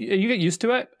 you get used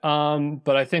to it,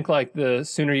 but I think like the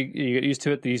sooner you get used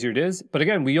to it, the easier it is. But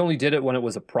again, we only did it when it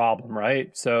was a problem,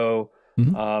 right? So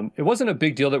it wasn't a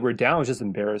big deal that we're down. It was just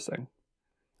embarrassing.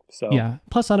 So yeah.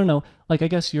 Plus, I don't know, like I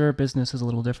guess your business is a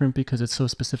little different because it's so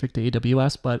specific to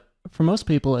AWS. But for most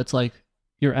people, it's like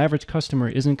your average customer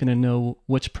isn't going to know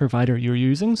which provider you're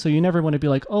using. So you never want to be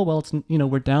like, oh, well, it's,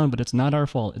 we're down, but it's not our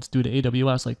fault. It's due to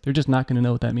AWS. Like they're just not going to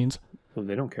know what that means. Well,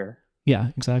 they don't care. Yeah,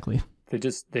 exactly. They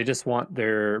just want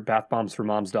their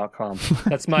bathbombsformoms.com.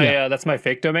 That's my that's my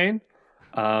fake domain.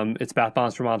 It's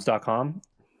bathbombsformoms.com.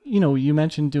 You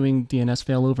mentioned doing DNS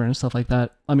failover and stuff like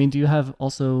that. I mean, do you have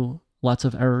also lots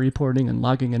of error reporting and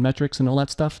logging and metrics and all that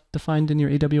stuff defined in your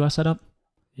AWS setup?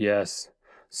 Yes.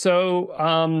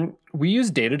 So we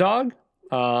use Datadog,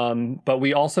 but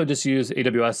we also just use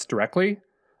AWS directly.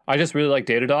 I just really like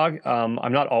Datadog.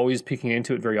 I'm not always peeking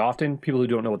into it very often. People who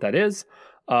don't know what that is,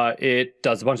 it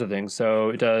does a bunch of things. So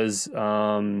it does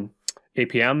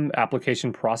APM,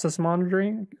 application process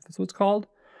monitoring, if that's what it's called.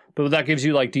 But that gives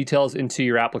you like details into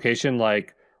your application,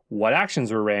 like what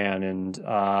actions were ran, and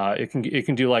it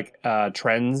can do like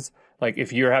trends. Like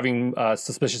if you're having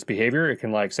suspicious behavior, it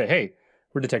can like say, hey,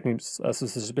 we're detecting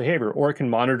suspicious behavior, or it can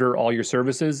monitor all your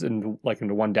services into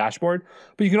one dashboard.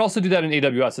 But you can also do that in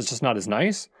AWS. It's just not as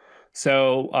nice.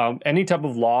 So any type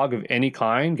of log of any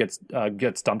kind gets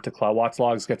dumped to CloudWatch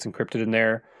logs, gets encrypted in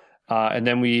there. And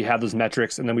then we have those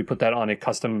metrics, and then we put that on a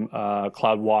custom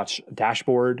CloudWatch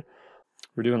dashboard.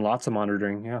 We're doing lots of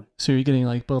monitoring, yeah. So you're getting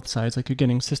like both sides, like you're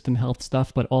getting system health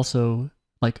stuff, but also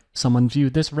like someone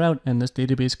viewed this route and this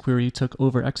database query took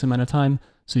over X amount of time,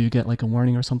 so you get like a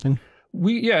warning or something.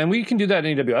 And we can do that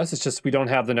in AWS. It's just we don't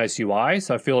have the nice UI,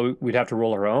 so I feel we'd have to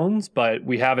roll our own, but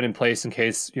we have it in place in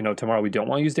case, tomorrow we don't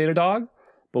want to use Datadog,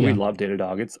 but we love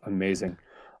Datadog. It's amazing.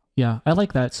 Yeah, I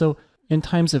like that. So in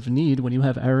times of need, when you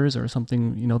have errors or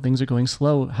something, things are going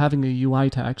slow, having a UI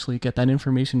to actually get that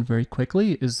information very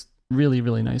quickly is really,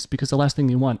 really nice, because the last thing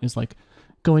you want is like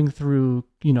going through,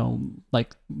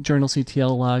 like journal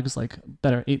CTL logs like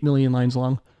that are 8 million lines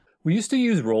long. We used to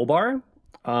use Rollbar.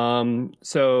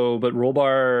 But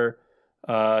Rollbar,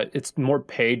 it's more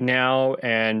paid now.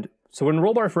 And so when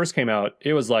Rollbar first came out,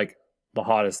 it was like the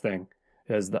hottest thing.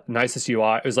 It was the nicest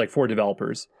UI. It was like for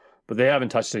developers, but they haven't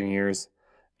touched it in years.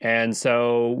 And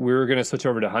so we were going to switch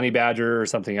over to Honey Badger or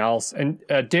something else. And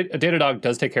Datadog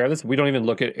does take care of this. We don't even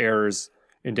look at errors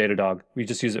in Datadog. We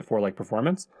just use it for like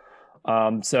performance.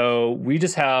 So we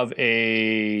just have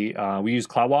we use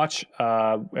CloudWatch,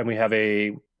 and we have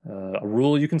a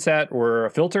rule you can set or a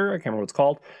filter. I can't remember what it's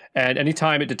called. And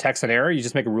anytime it detects an error, you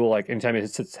just make a rule like anytime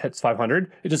it hits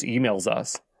 500, it just emails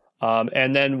us.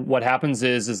 And then what happens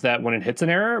is that when it hits an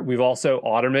error, we've also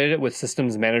automated it with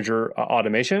Systems Manager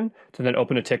automation to then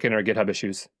open a ticket in our GitHub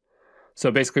issues. So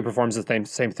it basically performs the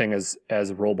same thing as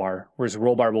Rollbar, whereas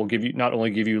Rollbar will not only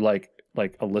give you like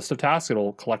a list of tasks,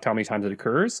 it'll collect how many times it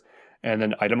occurs and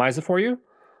then itemize it for you.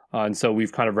 And so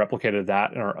we've kind of replicated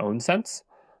that in our own sense,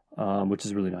 which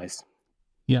is really nice.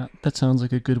 Yeah, that sounds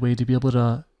like a good way to be able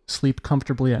to sleep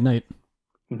comfortably at night.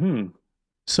 Mm-hmm.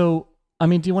 So, I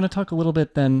mean, do you want to talk a little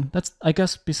bit then? I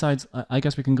guess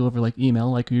we can go over like email,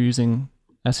 like you're using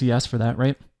SES for that,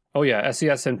 right? Oh yeah,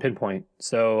 SES and Pinpoint.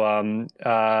 So,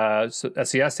 so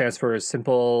SES stands for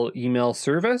Simple Email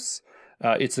Service.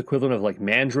 It's equivalent of like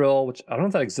Mandrill, which I don't know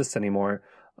if that exists anymore,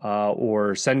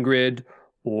 or SendGrid,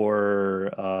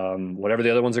 or whatever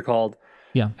the other ones are called.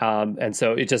 Yeah. And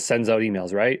so it just sends out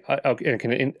emails, right? And it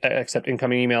can accept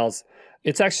incoming emails.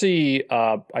 It's actually,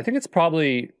 I think it's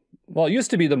probably, well, it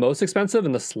used to be the most expensive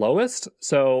and the slowest.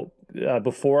 So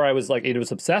before I was like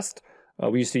AWS obsessed,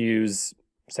 we used to use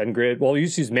SendGrid. Well, we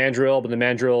used to use Mandrill, but the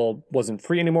Mandrill wasn't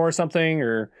free anymore or something,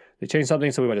 or they changed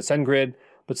something, so we went to SendGrid.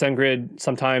 But SendGrid,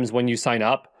 sometimes when you sign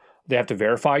up, they have to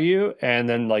verify you, and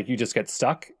then like you just get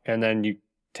stuck, and then it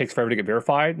takes forever to get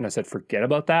verified. And I said, forget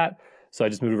about that. So I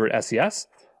just moved over to SES,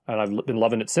 and I've been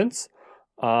loving it since.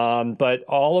 But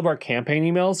all of our campaign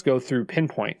emails go through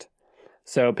Pinpoint.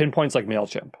 So Pinpoint's like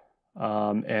MailChimp.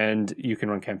 And you can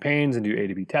run campaigns and do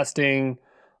A/B testing.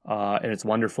 And it's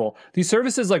wonderful. These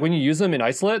services, like when you use them in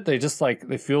isolate, they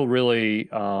feel really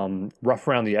rough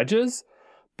around the edges,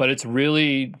 but it's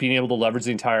really being able to leverage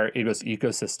the entire AWS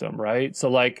ecosystem, right? So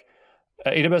like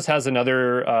AWS has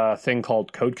another thing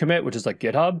called Code Commit, which is like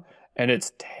GitHub, and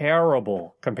it's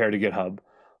terrible compared to GitHub.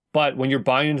 But when you're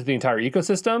buying into the entire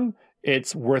ecosystem,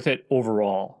 it's worth it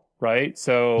overall, right?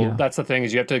 So that's the thing,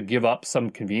 is you have to give up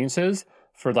some conveniences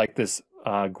for like this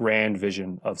grand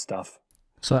vision of stuff.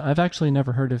 So I've actually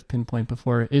never heard of Pinpoint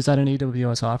before. Is that an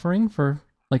AWS offering for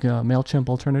like a MailChimp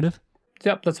alternative?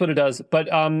 Yep, that's what it does.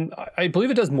 But I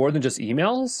believe it does more than just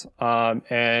emails.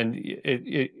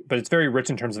 But it's very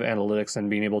rich in terms of analytics and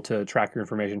being able to track your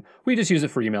information. We just use it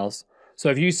for emails. So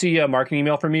if you see a marketing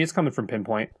email from me, it's coming from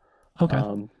Pinpoint.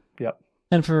 Okay. Yep.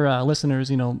 And for listeners,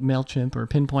 MailChimp or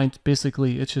Pinpoint,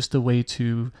 basically it's just a way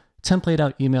to template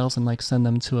out emails and like send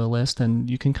them to a list, and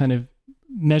you can kind of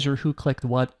measure who clicked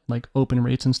what, like open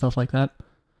rates and stuff like that.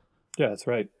 Yeah, that's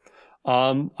right.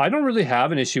 I don't really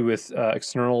have an issue with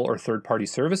external or third-party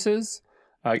services.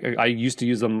 I used to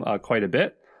use them quite a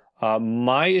bit.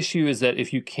 My issue is that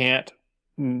if you can't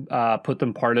put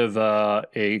them part of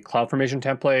a CloudFormation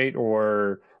template,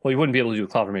 or, well, you wouldn't be able to do a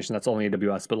CloudFormation, that's only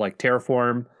AWS, but like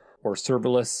Terraform or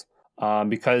serverless,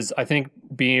 because I think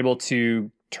being able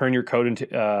to turn your code into,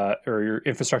 or your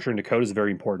infrastructure into code is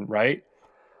very important, right?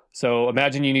 So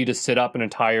imagine you need to set up an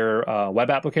entire web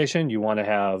application. You want to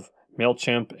have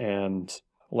MailChimp and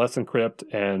Let's Encrypt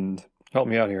and, help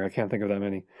me out here, I can't think of that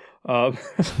many.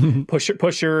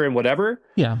 Pusher and whatever.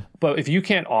 Yeah. But if you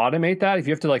can't automate that, if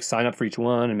you have to like sign up for each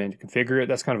one and then configure it,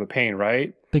 that's kind of a pain,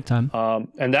 right? Big time.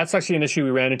 And that's actually an issue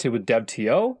we ran into with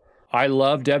DevTO. I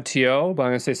love DevTO, but I'm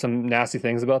going to say some nasty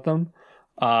things about them.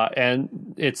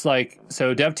 And it's like,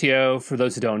 so DevTO, for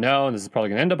those who don't know, and this is probably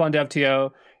going to end up on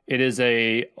DevTO, it is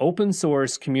a open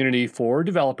source community for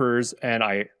developers, and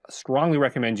I strongly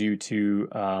recommend you to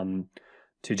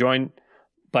join.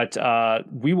 But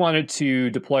we wanted to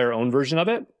deploy our own version of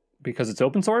it because it's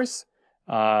open source,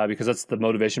 because that's the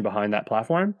motivation behind that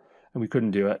platform, and we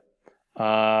couldn't do it.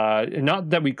 And not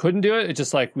that we couldn't do it; it's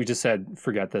just like we just said,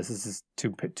 forget this. This is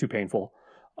too painful.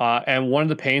 And one of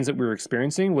the pains that we were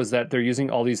experiencing was that they're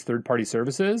using all these third-party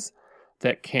services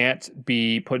that can't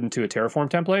be put into a Terraform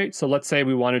template. So let's say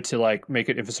we wanted to like make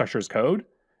it infrastructure as code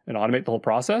and automate the whole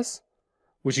process,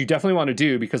 which you definitely want to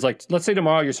do, because like, let's say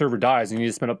tomorrow your server dies and you need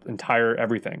to spin up entire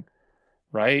everything,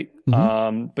 right?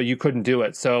 Mm-hmm. But you couldn't do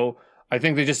it. So I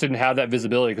think they just didn't have that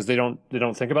visibility because they don't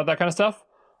think about that kind of stuff.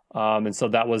 And so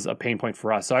that was a pain point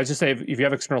for us. So I just say, if you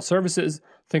have external services,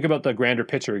 think about the grander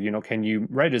picture. Can you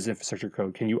write it as infrastructure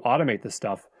code? Can you automate this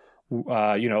stuff?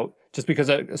 Just because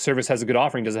a service has a good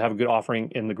offering, does it have a good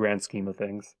offering in the grand scheme of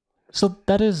things? So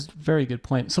that is a very good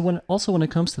point. So when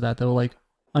it comes to that though, like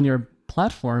on your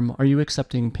platform, are you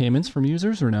accepting payments from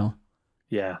users or no?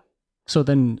 Yeah. So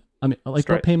then, I mean, like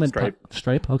Stripe, what payment?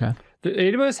 Stripe. Okay. The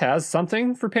AWS has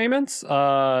something for payments,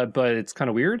 but it's kind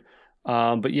of weird.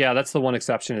 But yeah, that's the one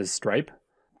exception is Stripe.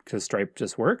 because Stripe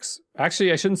just works.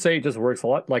 Actually, I shouldn't say it just works a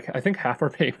lot. Like, I think half our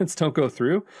payments don't go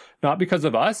through, not because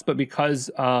of us, but because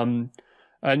and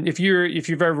if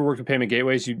you've ever worked with payment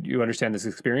gateways, you understand this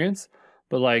experience.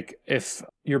 But like, if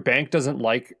your bank doesn't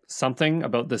like something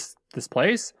about this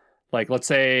place, like let's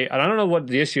say, and I don't know what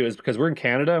the issue is because we're in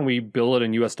Canada and we bill it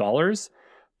in US dollars,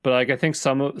 but like I think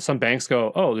some banks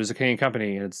go, oh, there's a Canadian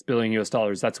company and it's billing US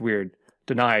dollars. That's weird.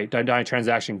 Deny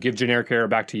transaction, give generic error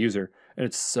back to user. And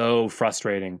it's so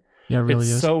frustrating. Yeah, it really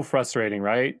is. It's so frustrating,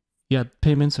 right? Yeah,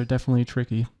 payments are definitely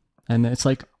tricky. And it's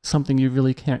like something you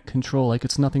really can't control. Like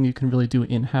it's nothing you can really do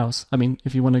in-house. I mean,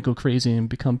 if you want to go crazy and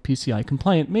become PCI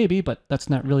compliant, maybe, but that's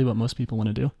not really what most people want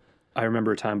to do. I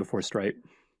remember a time before Stripe.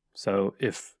 So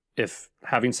if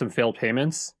having some failed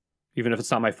payments, even if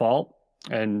it's not my fault,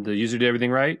 and the user did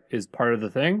everything right, is part of the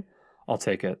thing, I'll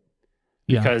take it.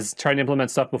 Yeah. Because trying to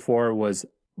implement stuff before was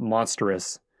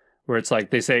monstrous. Where it's like,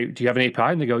 they say, do you have an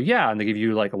API? And they go, yeah. And they give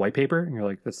you like a white paper. And you're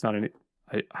like, that's not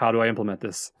how do I implement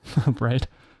this? Right.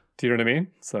 Do you know what I mean?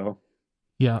 So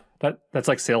yeah, that's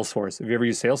like Salesforce. Have you ever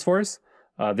used Salesforce?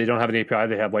 They don't have an API.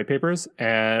 They have white papers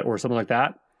or something like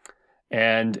that.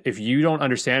 And if you don't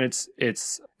understand,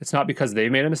 it's not because they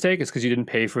made a mistake. It's because you didn't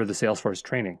pay for the Salesforce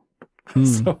training.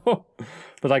 So,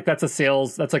 but like that's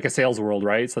like a sales world,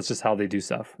 right? So that's just how they do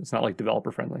stuff. It's not like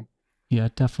developer friendly. Yeah,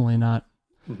 definitely not.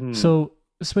 Mm-hmm. So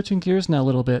switching gears now a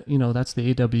little bit, that's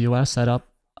the AWS setup.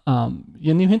 And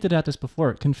you hinted at this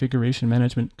before, configuration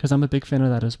management, because I'm a big fan of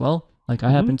that as well. Like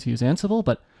I happen to use Ansible,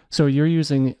 but so you're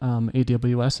using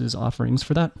AWS's offerings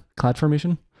for that,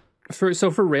 CloudFormation?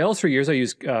 So for Rails, for years I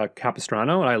used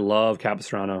Capistrano, and I love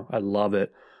Capistrano. I love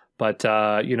it. But,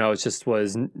 it just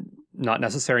was not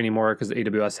necessary anymore because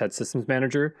AWS had Systems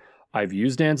Manager. I've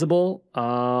used Ansible.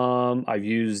 I've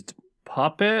used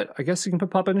Puppet. I guess you can put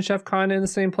Puppet and Chef kind of in the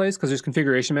same place because there's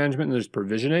configuration management and there's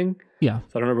provisioning. Yeah.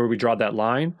 So I don't know where we draw that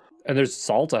line. And there's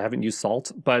Salt. I haven't used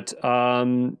Salt. But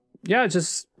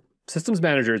just Systems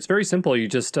Manager. It's very simple. You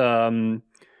just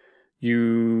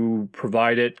you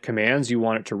provide it commands you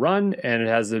want it to run, and it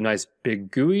has a nice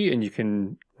big GUI, and you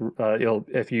can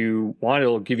if you want,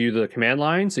 it'll give you the command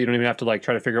line, so you don't even have to like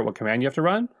try to figure out what command you have to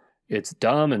run. It's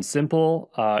dumb and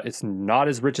simple. It's not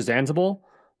as rich as Ansible.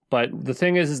 But the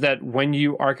thing is that when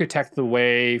you architect the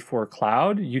way for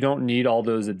cloud, you don't need all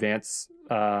those advanced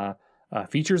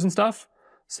features and stuff.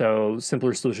 So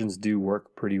simpler solutions do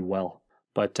work pretty well.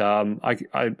 But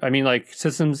I mean, like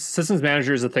systems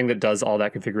manager is the thing that does all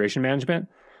that configuration management.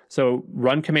 So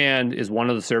run command is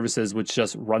one of the services which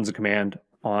just runs a command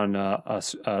on a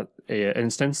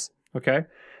instance. Okay.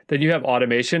 Then you have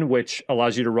automation, which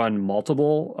allows you to run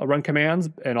multiple run commands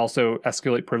and also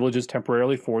escalate privileges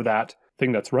temporarily for that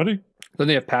thing that's running. Then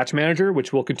they have patch manager,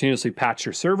 which will continuously patch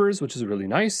your servers, which is really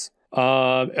nice.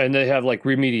 And they have like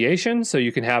remediation. So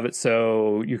you can have it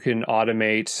so you can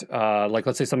automate, like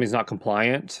let's say something's not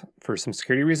compliant for some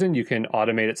security reason, you can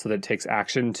automate it so that it takes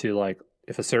action to like,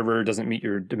 if a server doesn't meet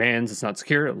your demands, it's not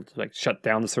secure, it'll like shut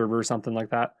down the server or something like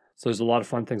that. So there's a lot of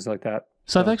fun things like that.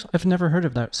 So I've never heard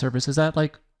of that service. Is that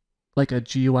like a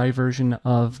GUI version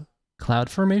of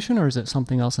CloudFormation, or is it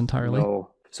something else entirely? No.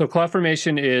 So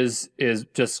CloudFormation is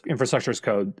just infrastructure as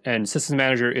code, and Systems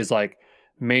Manager is like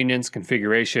maintenance,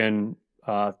 configuration,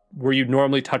 where you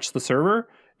normally touch the server,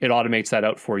 it automates that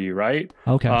out for you, right?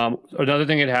 Okay. Another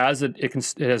thing it has, it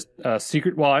has a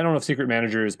secret. Well, I don't know if Secret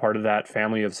Manager is part of that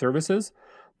family of services,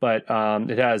 but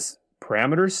it has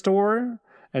parameter store,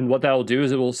 and what that will do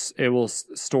is it will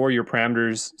store your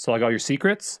parameters, so like all your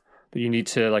secrets that you need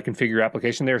to like configure your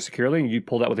application there securely, and you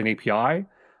pull that with an API,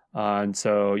 and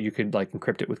so you could like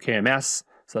encrypt it with KMS,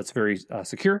 so that's very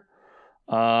secure.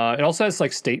 It also has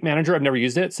like State Manager. I've never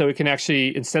used it, so it can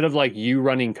actually, instead of like you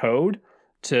running code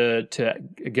to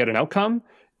get an outcome,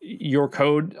 your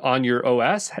code on your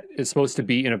OS is supposed to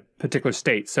be in a particular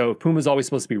state. So if Puma is always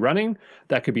supposed to be running,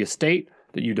 that could be a state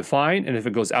that you define, and if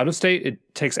it goes out of state, it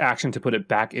takes action to put it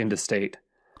back into state.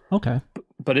 Okay.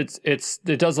 But it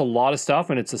does a lot of stuff,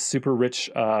 and it's a super rich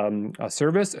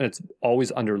service, and it's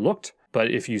always underlooked.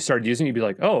 But if you started using it, you'd be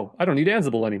like, oh, I don't need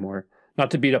Ansible anymore.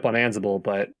 Not to beat up on Ansible,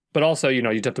 but also,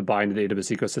 you'd have to buy into the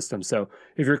AWS ecosystem. So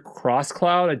if you're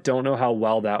cross-cloud, I don't know how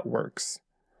well that works.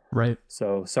 Right.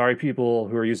 So sorry, people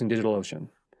who are using DigitalOcean.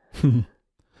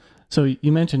 So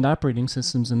you mentioned operating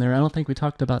systems in there. I don't think we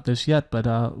talked about this yet,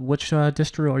 but which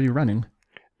distro are you running?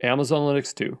 Amazon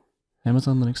Linux 2.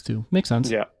 Amazon Linux 2. Makes sense.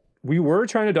 Yeah. We were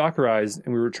trying to Dockerize,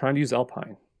 and we were trying to use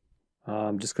Alpine,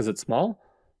 just because it's small.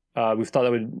 We thought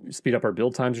that would speed up our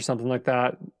build times or something like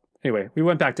that. Anyway, we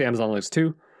went back to Amazon Linux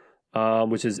 2,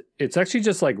 it's actually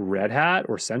just like Red Hat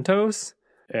or CentOS,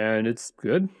 and it's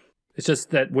good. It's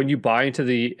just that when you buy into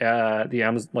the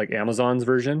Amazon, like Amazon's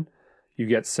version, you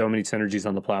get so many synergies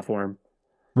on the platform.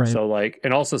 Right. So like,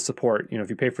 and also support. If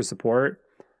you pay for support,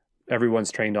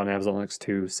 everyone's trained on Amazon Linux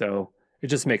too. So it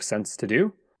just makes sense to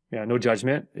do. Yeah, no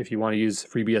judgment. If you want to use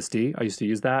FreeBSD, I used to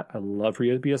use that. I love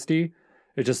FreeBSD.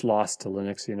 It just lost to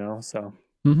Linux, so.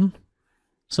 Mm-hmm.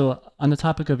 So on the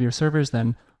topic of your servers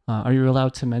then, are you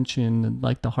allowed to mention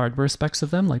like the hardware specs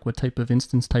of them? Like what type of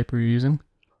instance type are you using?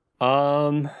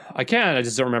 I can. I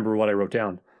just don't remember what I wrote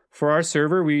down. For our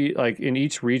server, we like in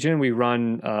each region, we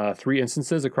run 3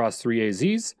 instances across 3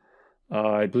 AZs.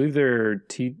 I believe they're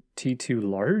T2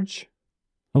 large.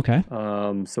 Okay.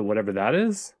 So whatever that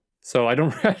is. So I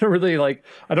don't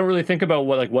really think about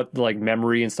what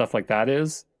memory and stuff like that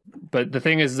is. But the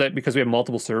thing is that because we have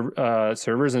multiple servers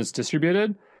and it's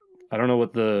distributed, I don't know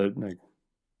what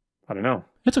I don't know.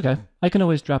 It's okay. I can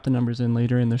always drop the numbers in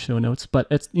later in the show notes, but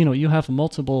it's, you have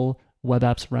multiple web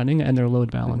apps running and they're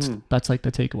load balanced. Mm-hmm. That's like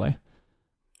the takeaway.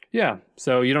 Yeah.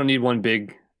 So you don't need one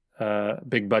big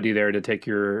buddy there to take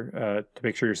to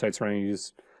make sure your site's running. You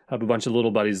just have a bunch of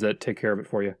little buddies that take care of it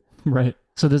for you. Right.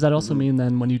 So does that also mean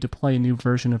then when you deploy a new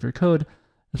version of your code,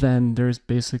 then there's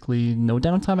basically no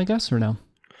downtime, I guess, or no?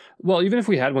 Well, even if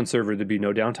we had one server, there'd be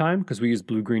no downtime because we use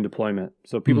blue-green deployment.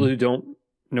 So people who don't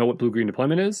know what blue-green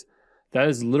deployment is, that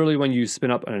is literally when you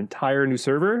spin up an entire new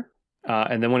server,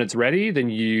 and then when it's ready, then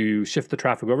you shift the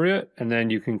traffic over to it, and then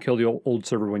you can kill the old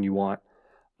server when you want.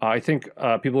 I think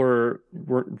people were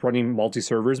running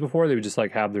multi-servers before. They would just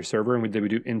have their server, and they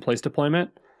would do in-place deployment.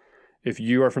 If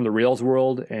you are from the Rails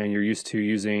world and you're used to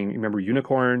using, remember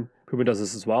Unicorn, Puma does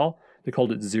this as well. They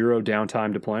called it zero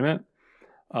downtime deployment.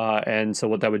 And so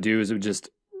what that would do is it would just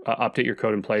update your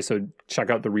code in place. So check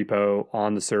out the repo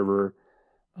on the server,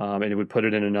 and it would put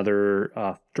it in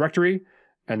another directory.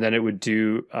 And then it would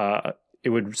it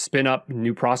would spin up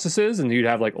new processes, and you'd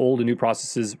have old and new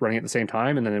processes running at the same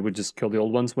time. And then it would just kill the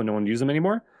old ones when no one used them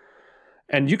anymore.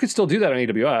 And you could still do that on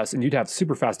AWS, and you'd have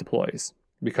super fast deploys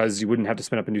because you wouldn't have to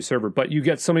spin up a new server. But you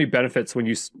get so many benefits when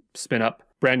you spin up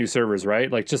brand new servers, right?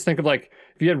 Just think of if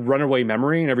you had runaway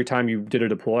memory and every time you did a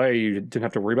deploy, you didn't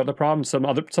have to worry about the problem. Some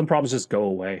problems just go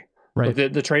away. Right.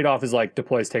 But the trade-off is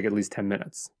deploys take at least 10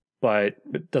 minutes, but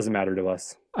it doesn't matter to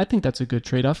us. I think that's a good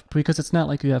trade-off because it's not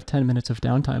like you have 10 minutes of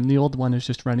downtime. The old one is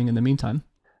just running in the meantime.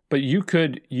 But you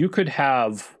could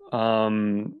have,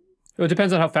 it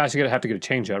depends on how fast you're going to have to get a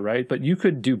change out, right? But you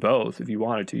could do both if you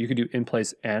wanted to. You could do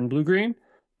in-place and blue-green,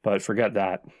 but forget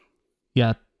that.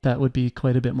 Yeah, that would be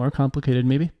quite a bit more complicated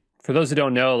maybe. For those who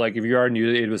don't know, if you are new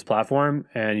to the AWS platform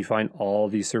and you find all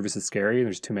these services scary, and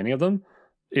there's too many of them,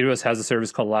 AWS has a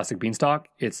service called Elastic Beanstalk.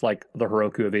 It's like the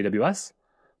Heroku of AWS,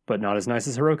 but not as nice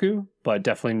as Heroku, but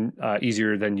definitely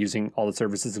easier than using all the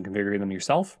services and configuring them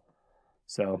yourself.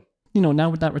 So,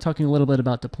 now that we're talking a little bit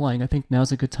about deploying, I think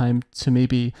now's a good time to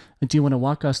maybe, do you want to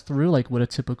walk us through what a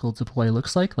typical deploy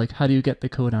looks like? How do you get the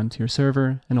code onto your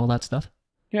server and all that stuff?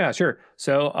 Yeah, sure.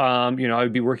 So, I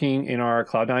would be working in our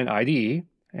Cloud9 IDE,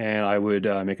 and I would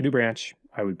make a new branch.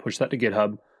 I would push that to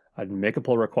GitHub. I'd make a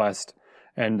pull request,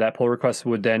 and that pull request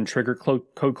would then trigger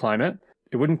Code Climate.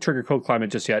 It wouldn't trigger Code Climate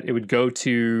just yet. It would go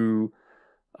to,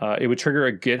 it would trigger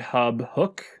a GitHub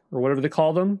hook or whatever they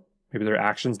call them. Maybe they're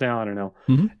actions now. I don't know.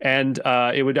 Mm-hmm. And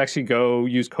it would actually go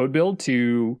use code build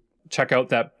to check out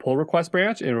that pull request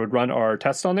branch, and it would run our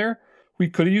tests on there. We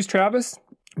could have used Travis,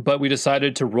 but we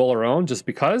decided to roll our own just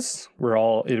because we're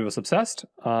all AWS obsessed.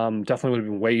 Definitely would have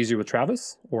been way easier with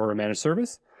Travis or a managed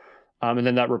service. And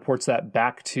then that reports that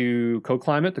back to Code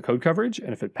Climate, the code coverage.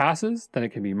 And if it passes, then it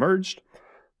can be merged.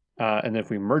 And if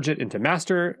we merge it into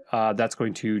master, that's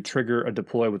going to trigger a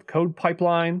deploy with code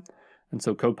pipeline. And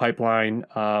so code pipeline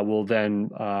will then,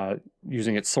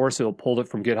 using its source, it'll pull it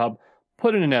from GitHub,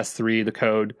 put it in S3, the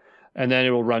code, and then it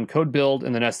will run code build,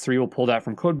 and then S3 will pull that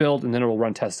from code build, and then it will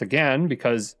run tests again,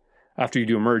 because after you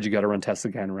do a merge, you got to run tests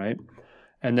again, right?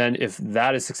 And then if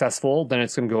that is successful, then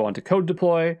it's going to go on to code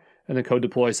deploy, and then code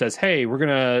deploy says, hey, we're going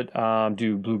to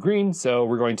do blue-green, so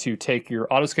we're going to take your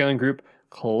auto-scaling group,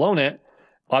 clone it.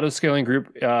 Auto-scaling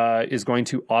group is going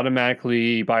to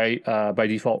automatically, by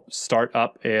default, start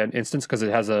up an instance because it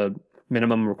has a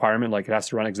minimum requirement, it has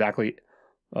to run exactly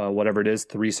whatever it is,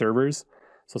 3 servers.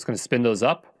 So it's going to spin those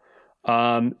up.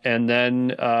 And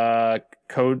then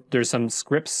there's some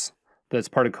scripts that's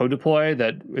part of code deploy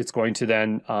that it's going to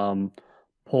then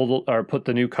put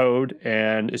the new code,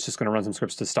 and it's just going to run some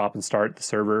scripts to stop and start the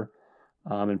server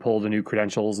and pull the new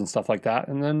credentials and stuff like that.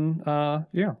 And then,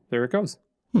 there it goes.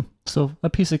 So a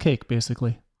piece of cake,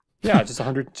 basically. Yeah, just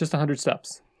 100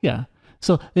 steps. Yeah.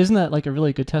 So isn't that a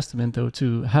really good testament, though,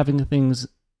 to having things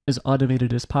as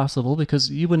automated as possible? Because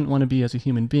you wouldn't want to be, as a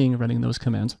human being, running those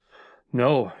commands.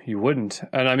 No, you wouldn't.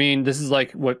 And I mean, this is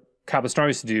like what Capistrano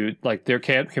used to do. Like their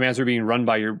commands are being run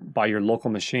by your local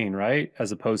machine, right?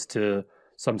 As opposed to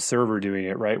some server doing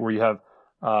it, right? Where you have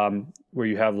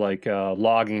like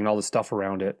logging and all this stuff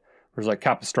around it. Whereas like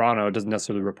Capistrano doesn't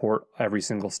necessarily report every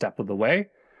single step of the way.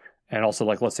 And also,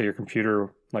 like, let's say your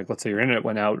computer, like, let's say your internet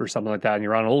went out or something like that, and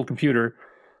you're on an old computer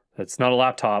that's not a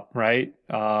laptop, right?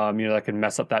 That can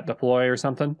mess up that deploy or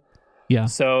something. Yeah.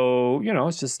 So,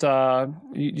 it's just,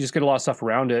 you just get a lot of stuff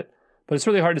around it. But it's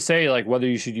really hard to say, like, whether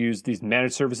you should use these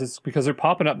managed services because they're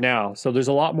popping up now. So there's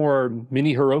a lot more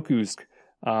mini Herokus,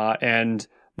 and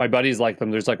my buddies like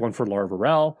them. There's like one for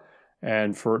Laravel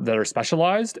and that are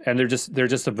specialized, and they're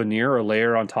just a veneer or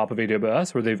layer on top of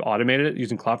AWS where they've automated it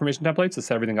using CloudFormation templates to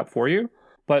set everything up for you.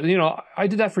 But I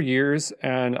did that for years,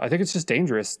 and I think it's just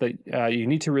dangerous that you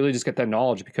need to really just get that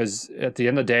knowledge, because at the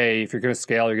end of the day, if you're going to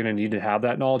scale, you're going to need to have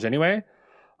that knowledge anyway.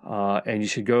 And you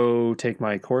should go take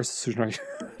my course.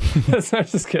 That's not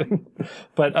just kidding.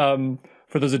 But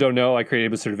for those who don't know, I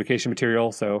created a certification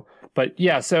material. So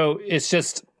it's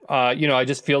just. I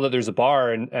just feel that there's a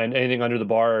bar, and anything under the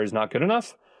bar is not good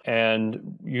enough.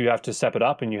 And you have to step it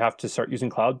up, and you have to start using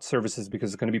cloud services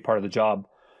because it's going to be part of the job.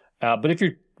 But if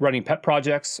you're running pet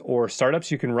projects or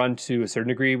startups, you can run to a certain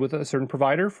degree with a certain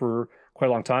provider for quite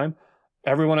a long time.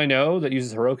 Everyone I know that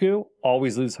uses Heroku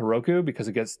always leaves Heroku because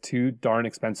it gets too darn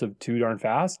expensive, too darn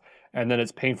fast. And then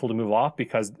it's painful to move off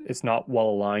because it's not well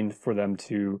aligned for them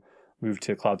to move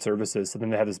to cloud services. So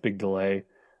then they have this big delay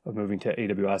of moving to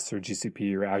AWS or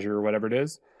GCP or Azure or whatever it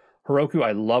is. Heroku,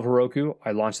 I love Heroku.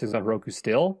 I launch things on Heroku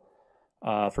still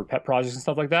for pet projects and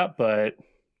stuff like that. But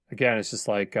again, it's just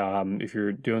like if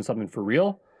you're doing something for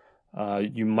real,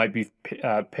 you might be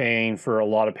paying for a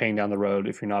lot of pain down the road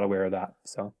if you're not aware of that.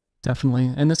 So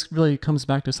definitely. And this really comes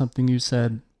back to something you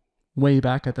said way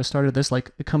back at the start of this.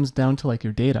 Like, it comes down to like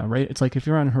your data, right? It's like if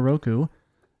you're on Heroku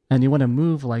and you want to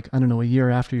move, like, I don't know, a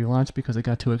year after you launch because it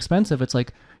got too expensive, it's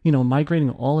like, migrating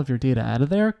all of your data out of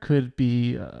there could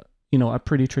be, a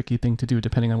pretty tricky thing to do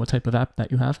depending on what type of app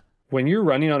that you have. When you're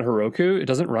running on Heroku, it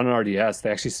doesn't run on RDS.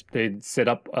 They set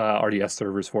up RDS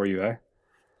servers for you, eh?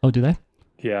 Oh, do they?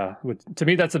 Yeah. To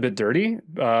me, that's a bit dirty,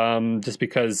 just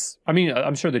because,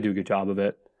 I'm sure they do a good job of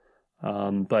it.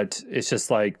 But it's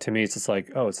just like, to me, it's just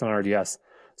like, oh, it's not RDS.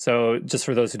 So just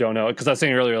for those who don't know, because I was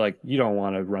saying earlier, like, you don't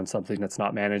want to run something that's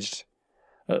not managed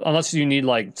unless you need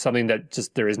like something that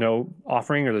just there is no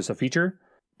offering or there's a feature.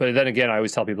 But then again, I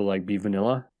always tell people, like, be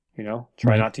vanilla,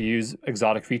 try not to use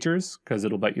exotic features because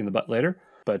it'll bite you in the butt later.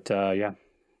 But yeah.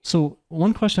 So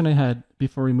one question I had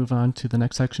before we move on to the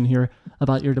next section here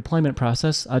about your deployment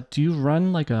process, do you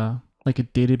run like a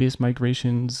database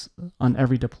migrations on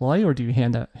every deploy, or do you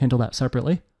handle that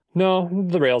separately? No,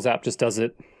 the Rails app just does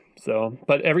it. So,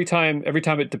 but every time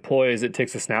it deploys, it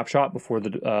takes a snapshot before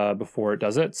it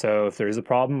does it. So if there is a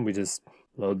problem, we just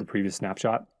load the previous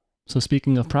snapshot. So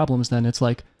speaking of problems, then it's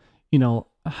like,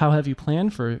 how have you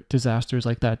planned for disasters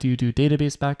like that? Do you do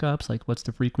database backups? Like, what's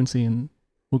the frequency? And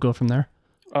we'll go from there.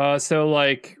 So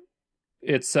like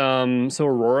it's so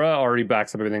Aurora already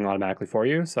backs up everything automatically for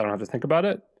you, so I don't have to think about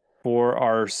it. For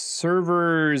our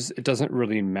servers, it doesn't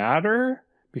really matter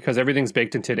because everything's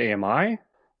baked into the AMI.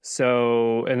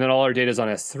 So, and then all our data is on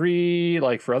S3,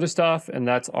 like for other stuff, and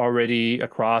that's already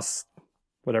across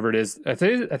whatever it is. I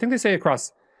think they say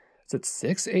across, is it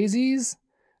 6 AZs?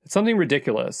 It's something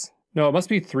ridiculous. No, it must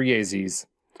be 3 AZs.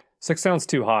 6 sounds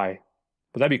too high,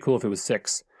 but that'd be cool if it was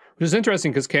 6. Which is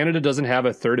interesting because Canada doesn't have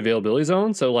a third availability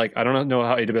zone. So like, I don't know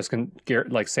how AWS can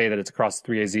say that it's across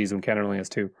 3 AZs when Canada only has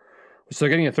 2. Which they're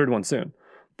getting a third one soon.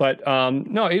 But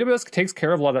no, AWS takes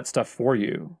care of a lot of that stuff for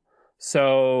you.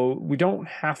 So we don't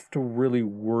have to really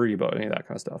worry about any of that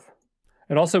kind of stuff.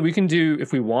 And also we can do,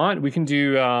 if we want, I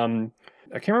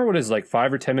can't remember what it is, like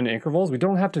 5 or 10 minute intervals. We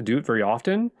don't have to do it very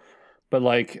often. But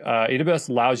like AWS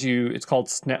allows you, it's called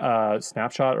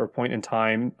snapshot or point in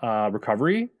time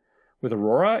recovery with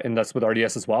Aurora, and that's with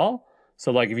RDS as well.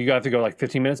 So like if you have to go like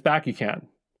 15 minutes back, you can,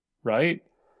 right?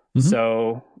 Mm-hmm.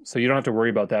 So you don't have to worry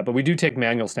about that. But we do take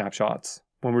manual snapshots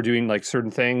when we're doing like certain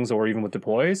things or even with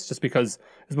deploys, just because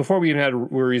before we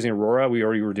were using Aurora, we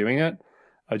already were doing it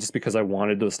just because I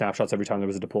wanted those snapshots every time there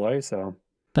was a deploy. So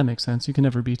that makes sense. You can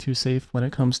never be too safe when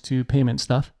it comes to payment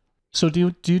stuff. So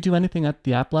do you do anything at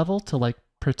the app level to like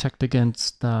protect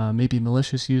against maybe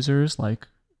malicious users? Like,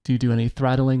 do you do any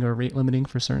throttling or rate limiting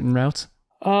for certain routes?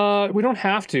 We don't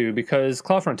have to because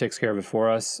CloudFront takes care of it for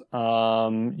us. I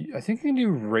think you can do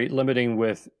rate limiting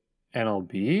with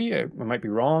NLB. I might be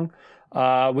wrong.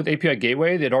 With API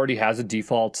Gateway, it already has a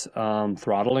default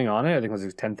throttling on it. I think it was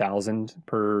like 10,000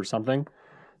 per something.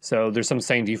 So there's some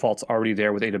same defaults already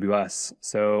there with AWS.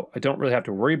 So I don't really have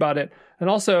to worry about it. And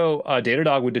also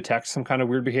Datadog would detect some kind of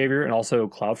weird behavior, and also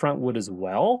CloudFront would as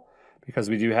well, because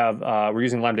we do have, we're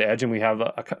using Lambda Edge, and we have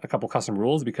a couple custom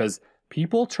rules because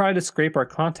people try to scrape our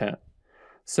content.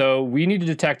 So we need to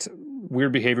detect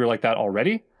weird behavior like that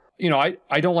already.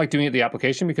 I don't like doing it at the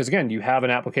application because, again, you have an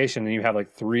application and you have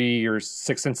like 3 or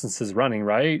 6 instances running,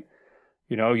 right?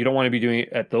 You don't want to be doing it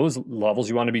at those levels.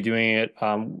 You want to be doing it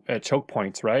at choke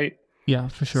points, right? Yeah,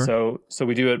 for sure. So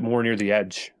we do it more near the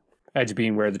edge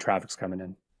being where the traffic's coming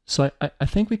in. So I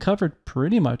think we covered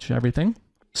pretty much everything.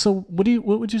 So what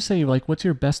would you say, like, what's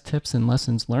your best tips and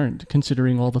lessons learned,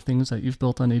 considering all the things that you've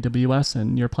built on AWS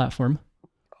and your platform?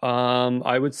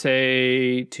 I would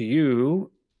say to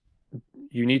you,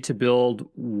 you need to build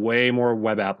way more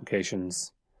web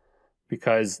applications,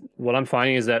 because what I'm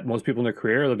finding is that most people in their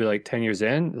career, they'll be like 10 years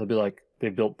in, they'll be like,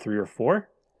 they've built 3 or 4.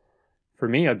 For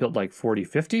me, I built like 40,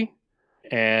 50.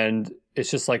 And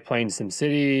it's just like playing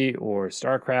SimCity or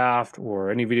StarCraft or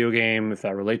any video game, if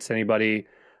that relates to anybody,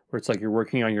 where it's like you're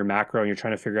working on your macro and you're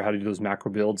trying to figure out how to do those macro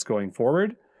builds going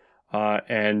forward,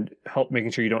 and help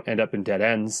making sure you don't end up in dead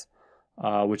ends,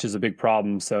 which is a big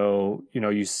problem. So,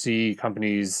 you see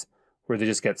companies where they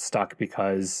just get stuck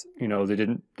because,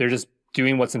 they're just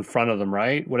doing what's in front of them,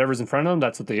 right? Whatever's in front of them,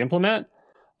 that's what they implement.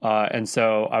 And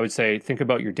so I would say, think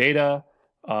about your data.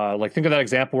 Like, think of that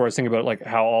example where I was thinking about like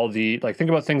how think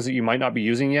about things that you might not be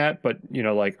using yet, but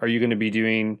like, are you going to be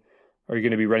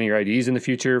running your IDEs in the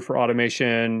future for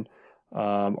automation?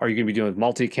 Are you going to be doing with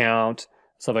multi-count,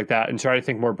 stuff like that? And try to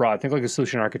think more broad. Think like a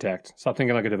solution architect. Stop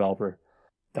thinking like a developer.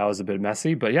 That was a bit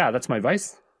messy, but yeah, that's my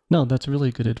advice. No, that's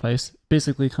really good advice.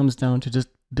 Basically, it comes down to just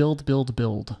build,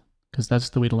 because that's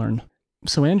the way to learn.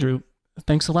 So Andrew,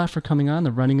 thanks a lot for coming on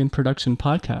the Running in Production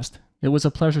podcast. It was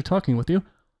a pleasure talking with you.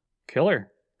 Killer.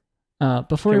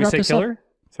 Before we wrap this killer? up,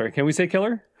 Sorry, can we say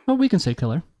killer? Oh, we can say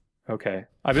killer. Okay.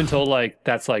 I've been told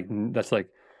that's like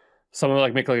someone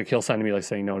like make like a kill sign to me, like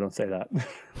saying, no, don't say that.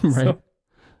 Right.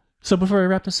 So before I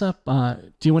wrap this up,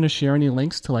 do you want to share any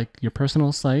links to like your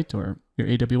personal site or your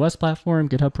AWS platform,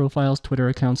 GitHub profiles, Twitter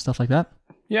accounts, stuff like that?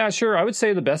 Yeah, sure. I would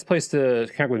say the best place to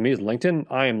connect with me is LinkedIn.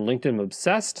 I am LinkedIn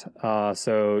obsessed.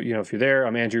 So, if you're there,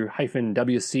 I'm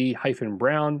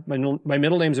Andrew-WC-Brown. My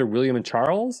middle names are William and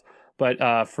Charles,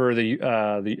 but for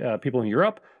the people in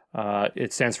Europe,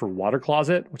 it stands for water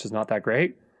closet, which is not that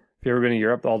great. If you've ever been in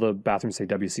Europe, all the bathrooms say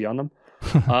WC on them.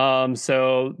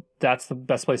 So that's the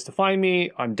best place to find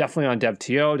me. I'm definitely on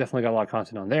DevTO, definitely got a lot of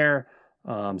content on there.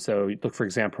 So look for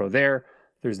ExamPro there.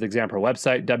 There's the ExamPro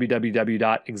website,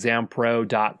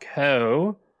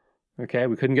 www.exampro.co. Okay,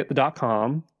 we couldn't get the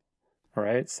 .com. All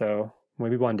right, so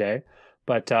maybe one day.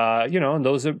 But and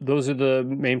those are the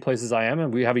main places I am,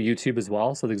 and we have a YouTube as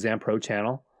well, so the ExamPro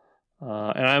channel.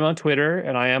 And I'm on Twitter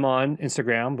and I am on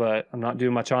Instagram, but I'm not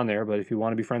doing much on there. But if you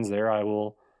want to be friends there, I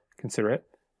will consider it.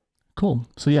 Cool.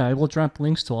 So yeah, I will drop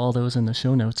links to all those in the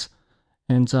show notes.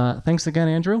 And thanks again,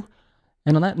 Andrew.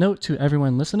 And on that note, to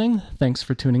everyone listening, thanks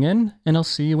for tuning in, and I'll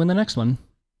see you in the next one.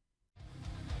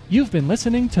 You've been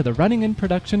listening to the Running in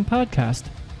Production podcast.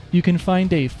 You can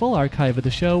find a full archive of the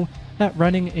show at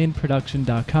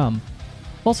runninginproduction.com.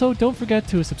 Also, don't forget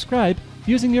to subscribe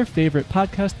using your favorite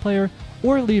podcast player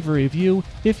or leave a review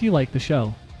if you like the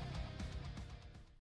show.